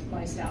asked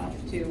my staff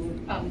to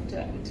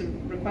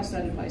request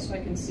that advice so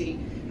I can see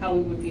how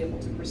we would be able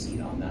to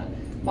proceed on that.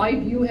 My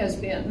view has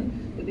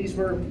been that these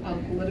were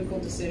political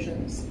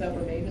decisions that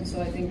were made, and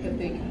so I think that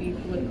they can be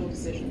political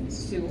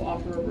decisions to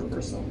offer a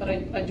reversal. But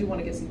I do want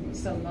to get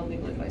some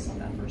legal advice on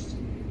that first.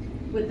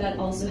 Would that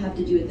also have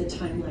to do with the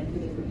timeline for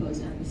the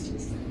proposed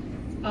amnesties?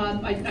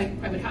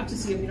 I would have to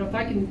see if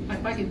I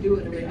can do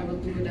it. I will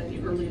do it at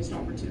the earliest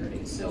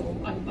opportunity. So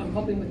I'm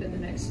hoping within the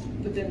next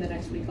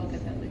week I'll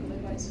get that legal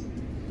advice.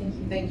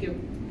 Thank you.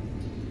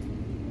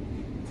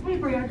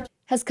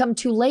 Has come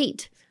too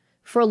late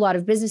for a lot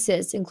of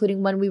businesses,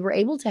 including one we were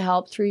able to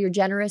help through your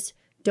generous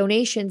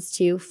donations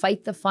to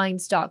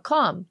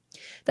fightthefines.com.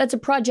 That's a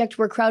project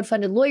where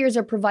crowdfunded lawyers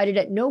are provided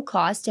at no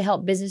cost to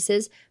help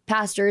businesses,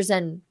 pastors,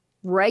 and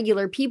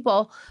regular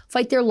people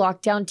fight their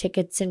lockdown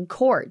tickets in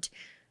court.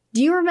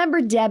 Do you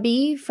remember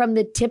Debbie from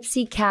the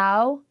Tipsy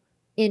Cow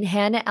in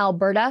Hanna,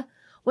 Alberta?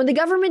 When the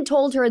government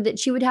told her that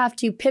she would have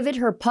to pivot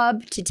her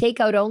pub to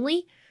takeout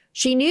only,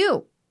 she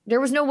knew there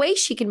was no way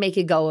she could make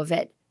a go of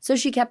it. So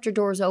she kept her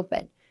doors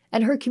open,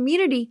 and her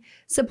community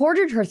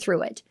supported her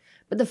through it.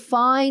 But the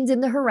fines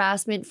and the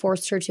harassment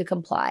forced her to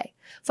comply.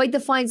 Fight the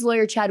Fines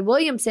lawyer Chad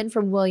Williamson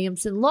from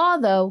Williamson Law,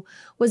 though,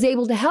 was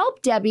able to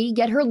help Debbie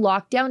get her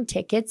lockdown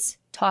tickets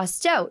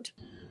tossed out.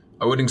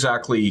 I wouldn't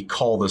exactly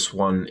call this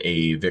one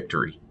a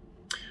victory.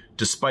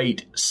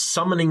 Despite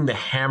summoning the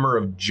hammer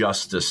of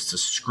justice to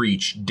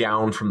screech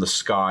down from the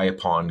sky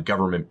upon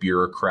government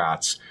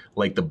bureaucrats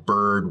like the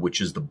bird,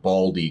 which is the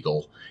bald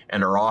eagle,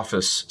 and our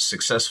office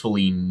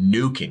successfully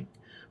nuking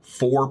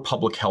 4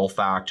 Public Health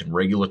Act and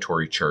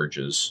regulatory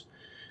charges,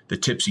 the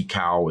Tipsy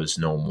Cow is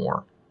no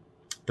more.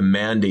 The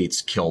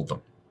mandates killed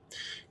them.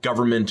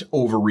 Government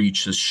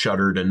overreach has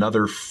shuttered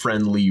another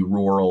friendly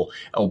rural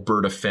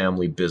Alberta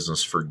family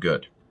business for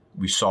good.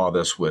 We saw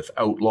this with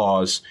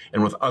Outlaws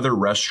and with other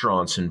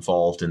restaurants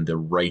involved in the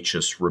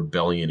righteous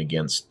rebellion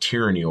against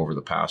tyranny over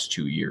the past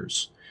 2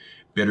 years.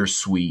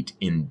 Bittersweet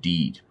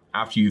indeed.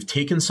 After you've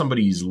taken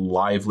somebody's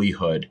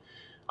livelihood,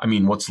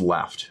 what's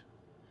left?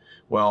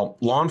 Well,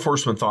 law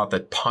enforcement thought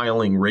that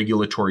piling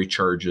regulatory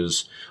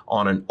charges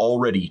on an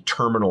already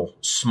terminal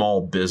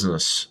small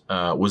business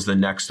was the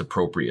next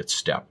appropriate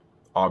step.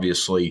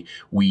 Obviously,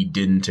 we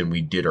didn't, and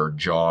we did our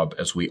job,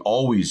 as we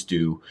always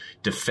do,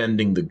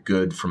 defending the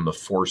good from the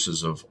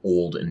forces of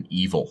old and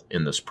evil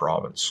in this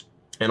province.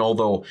 And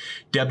although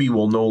Debbie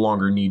will no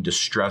longer need to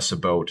stress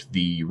about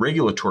the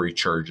regulatory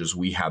charges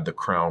we had the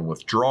Crown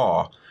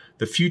withdraw,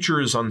 the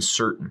future is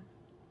uncertain.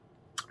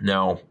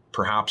 Now,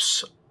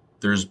 perhaps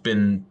there's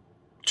been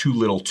too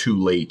little too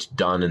late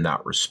done in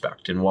that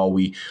respect. And while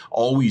we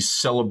always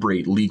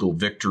celebrate legal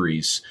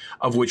victories,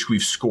 of which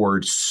we've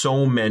scored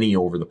so many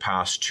over the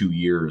past 2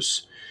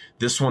 years,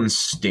 this one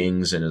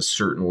stings and is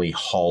certainly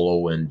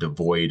hollow and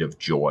devoid of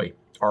joy.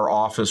 Our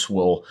office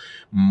will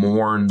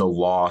mourn the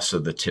loss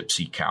of the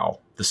Tipsy Cow,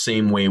 the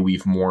same way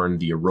we've mourned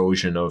the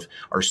erosion of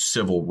our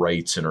civil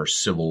rights and our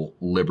civil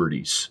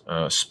liberties,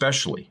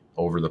 especially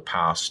over the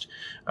past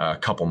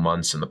couple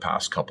months and the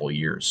past couple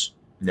years.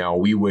 Now,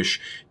 we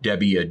wish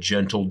Debbie a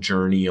gentle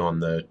journey on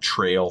the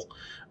trail,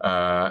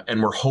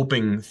 and we're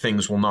hoping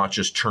things will not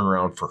just turn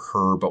around for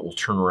her, but will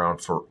turn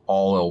around for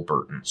all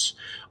Albertans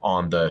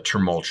on the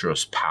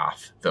tumultuous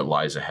path that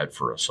lies ahead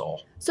for us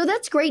all. So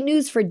that's great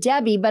news for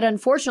Debbie, but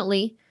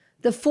unfortunately,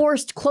 the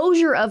forced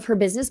closure of her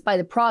business by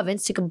the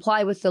province to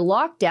comply with the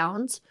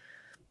lockdowns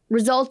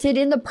resulted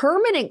in the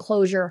permanent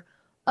closure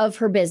of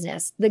her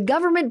business. The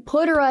government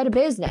put her out of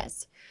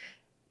business.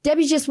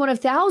 Debbie's just one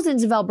of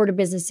thousands of Alberta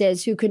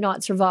businesses who could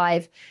not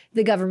survive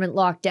the government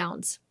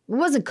lockdowns. It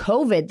wasn't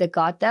COVID that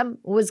got them.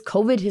 It was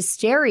COVID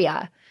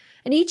hysteria.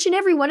 And each and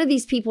every one of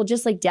these people,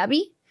 just like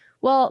Debbie,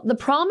 well, the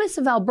promise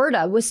of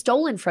Alberta was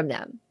stolen from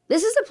them.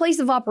 This is a place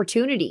of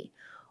opportunity,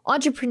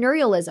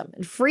 entrepreneurialism,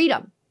 and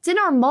freedom. It's in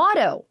our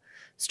motto,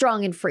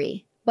 strong and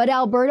free. But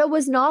Alberta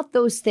was not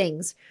those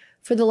things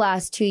for the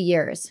last 2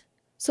 years.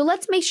 So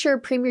let's make sure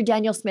Premier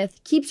Danielle Smith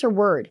keeps her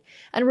word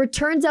and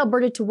returns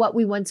Alberta to what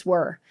we once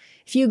were.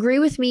 If you agree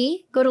with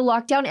me, go to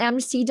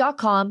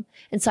lockdownamnesty.com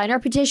and sign our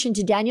petition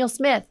to Danielle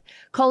Smith,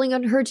 calling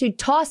on her to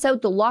toss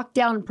out the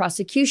lockdown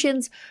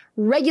prosecutions,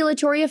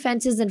 regulatory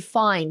offenses, and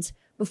fines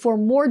before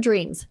more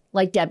dreams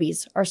like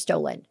Debbie's are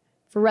stolen.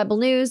 For Rebel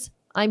News,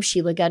 I'm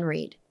Sheila Gunn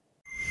Reid.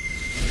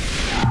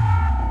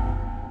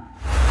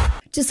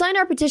 To sign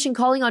our petition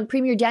calling on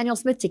Premier Danielle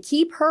Smith to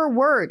keep her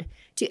word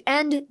to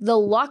end the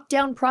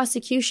lockdown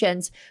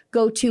prosecutions,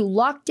 go to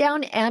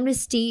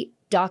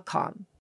lockdownamnesty.com.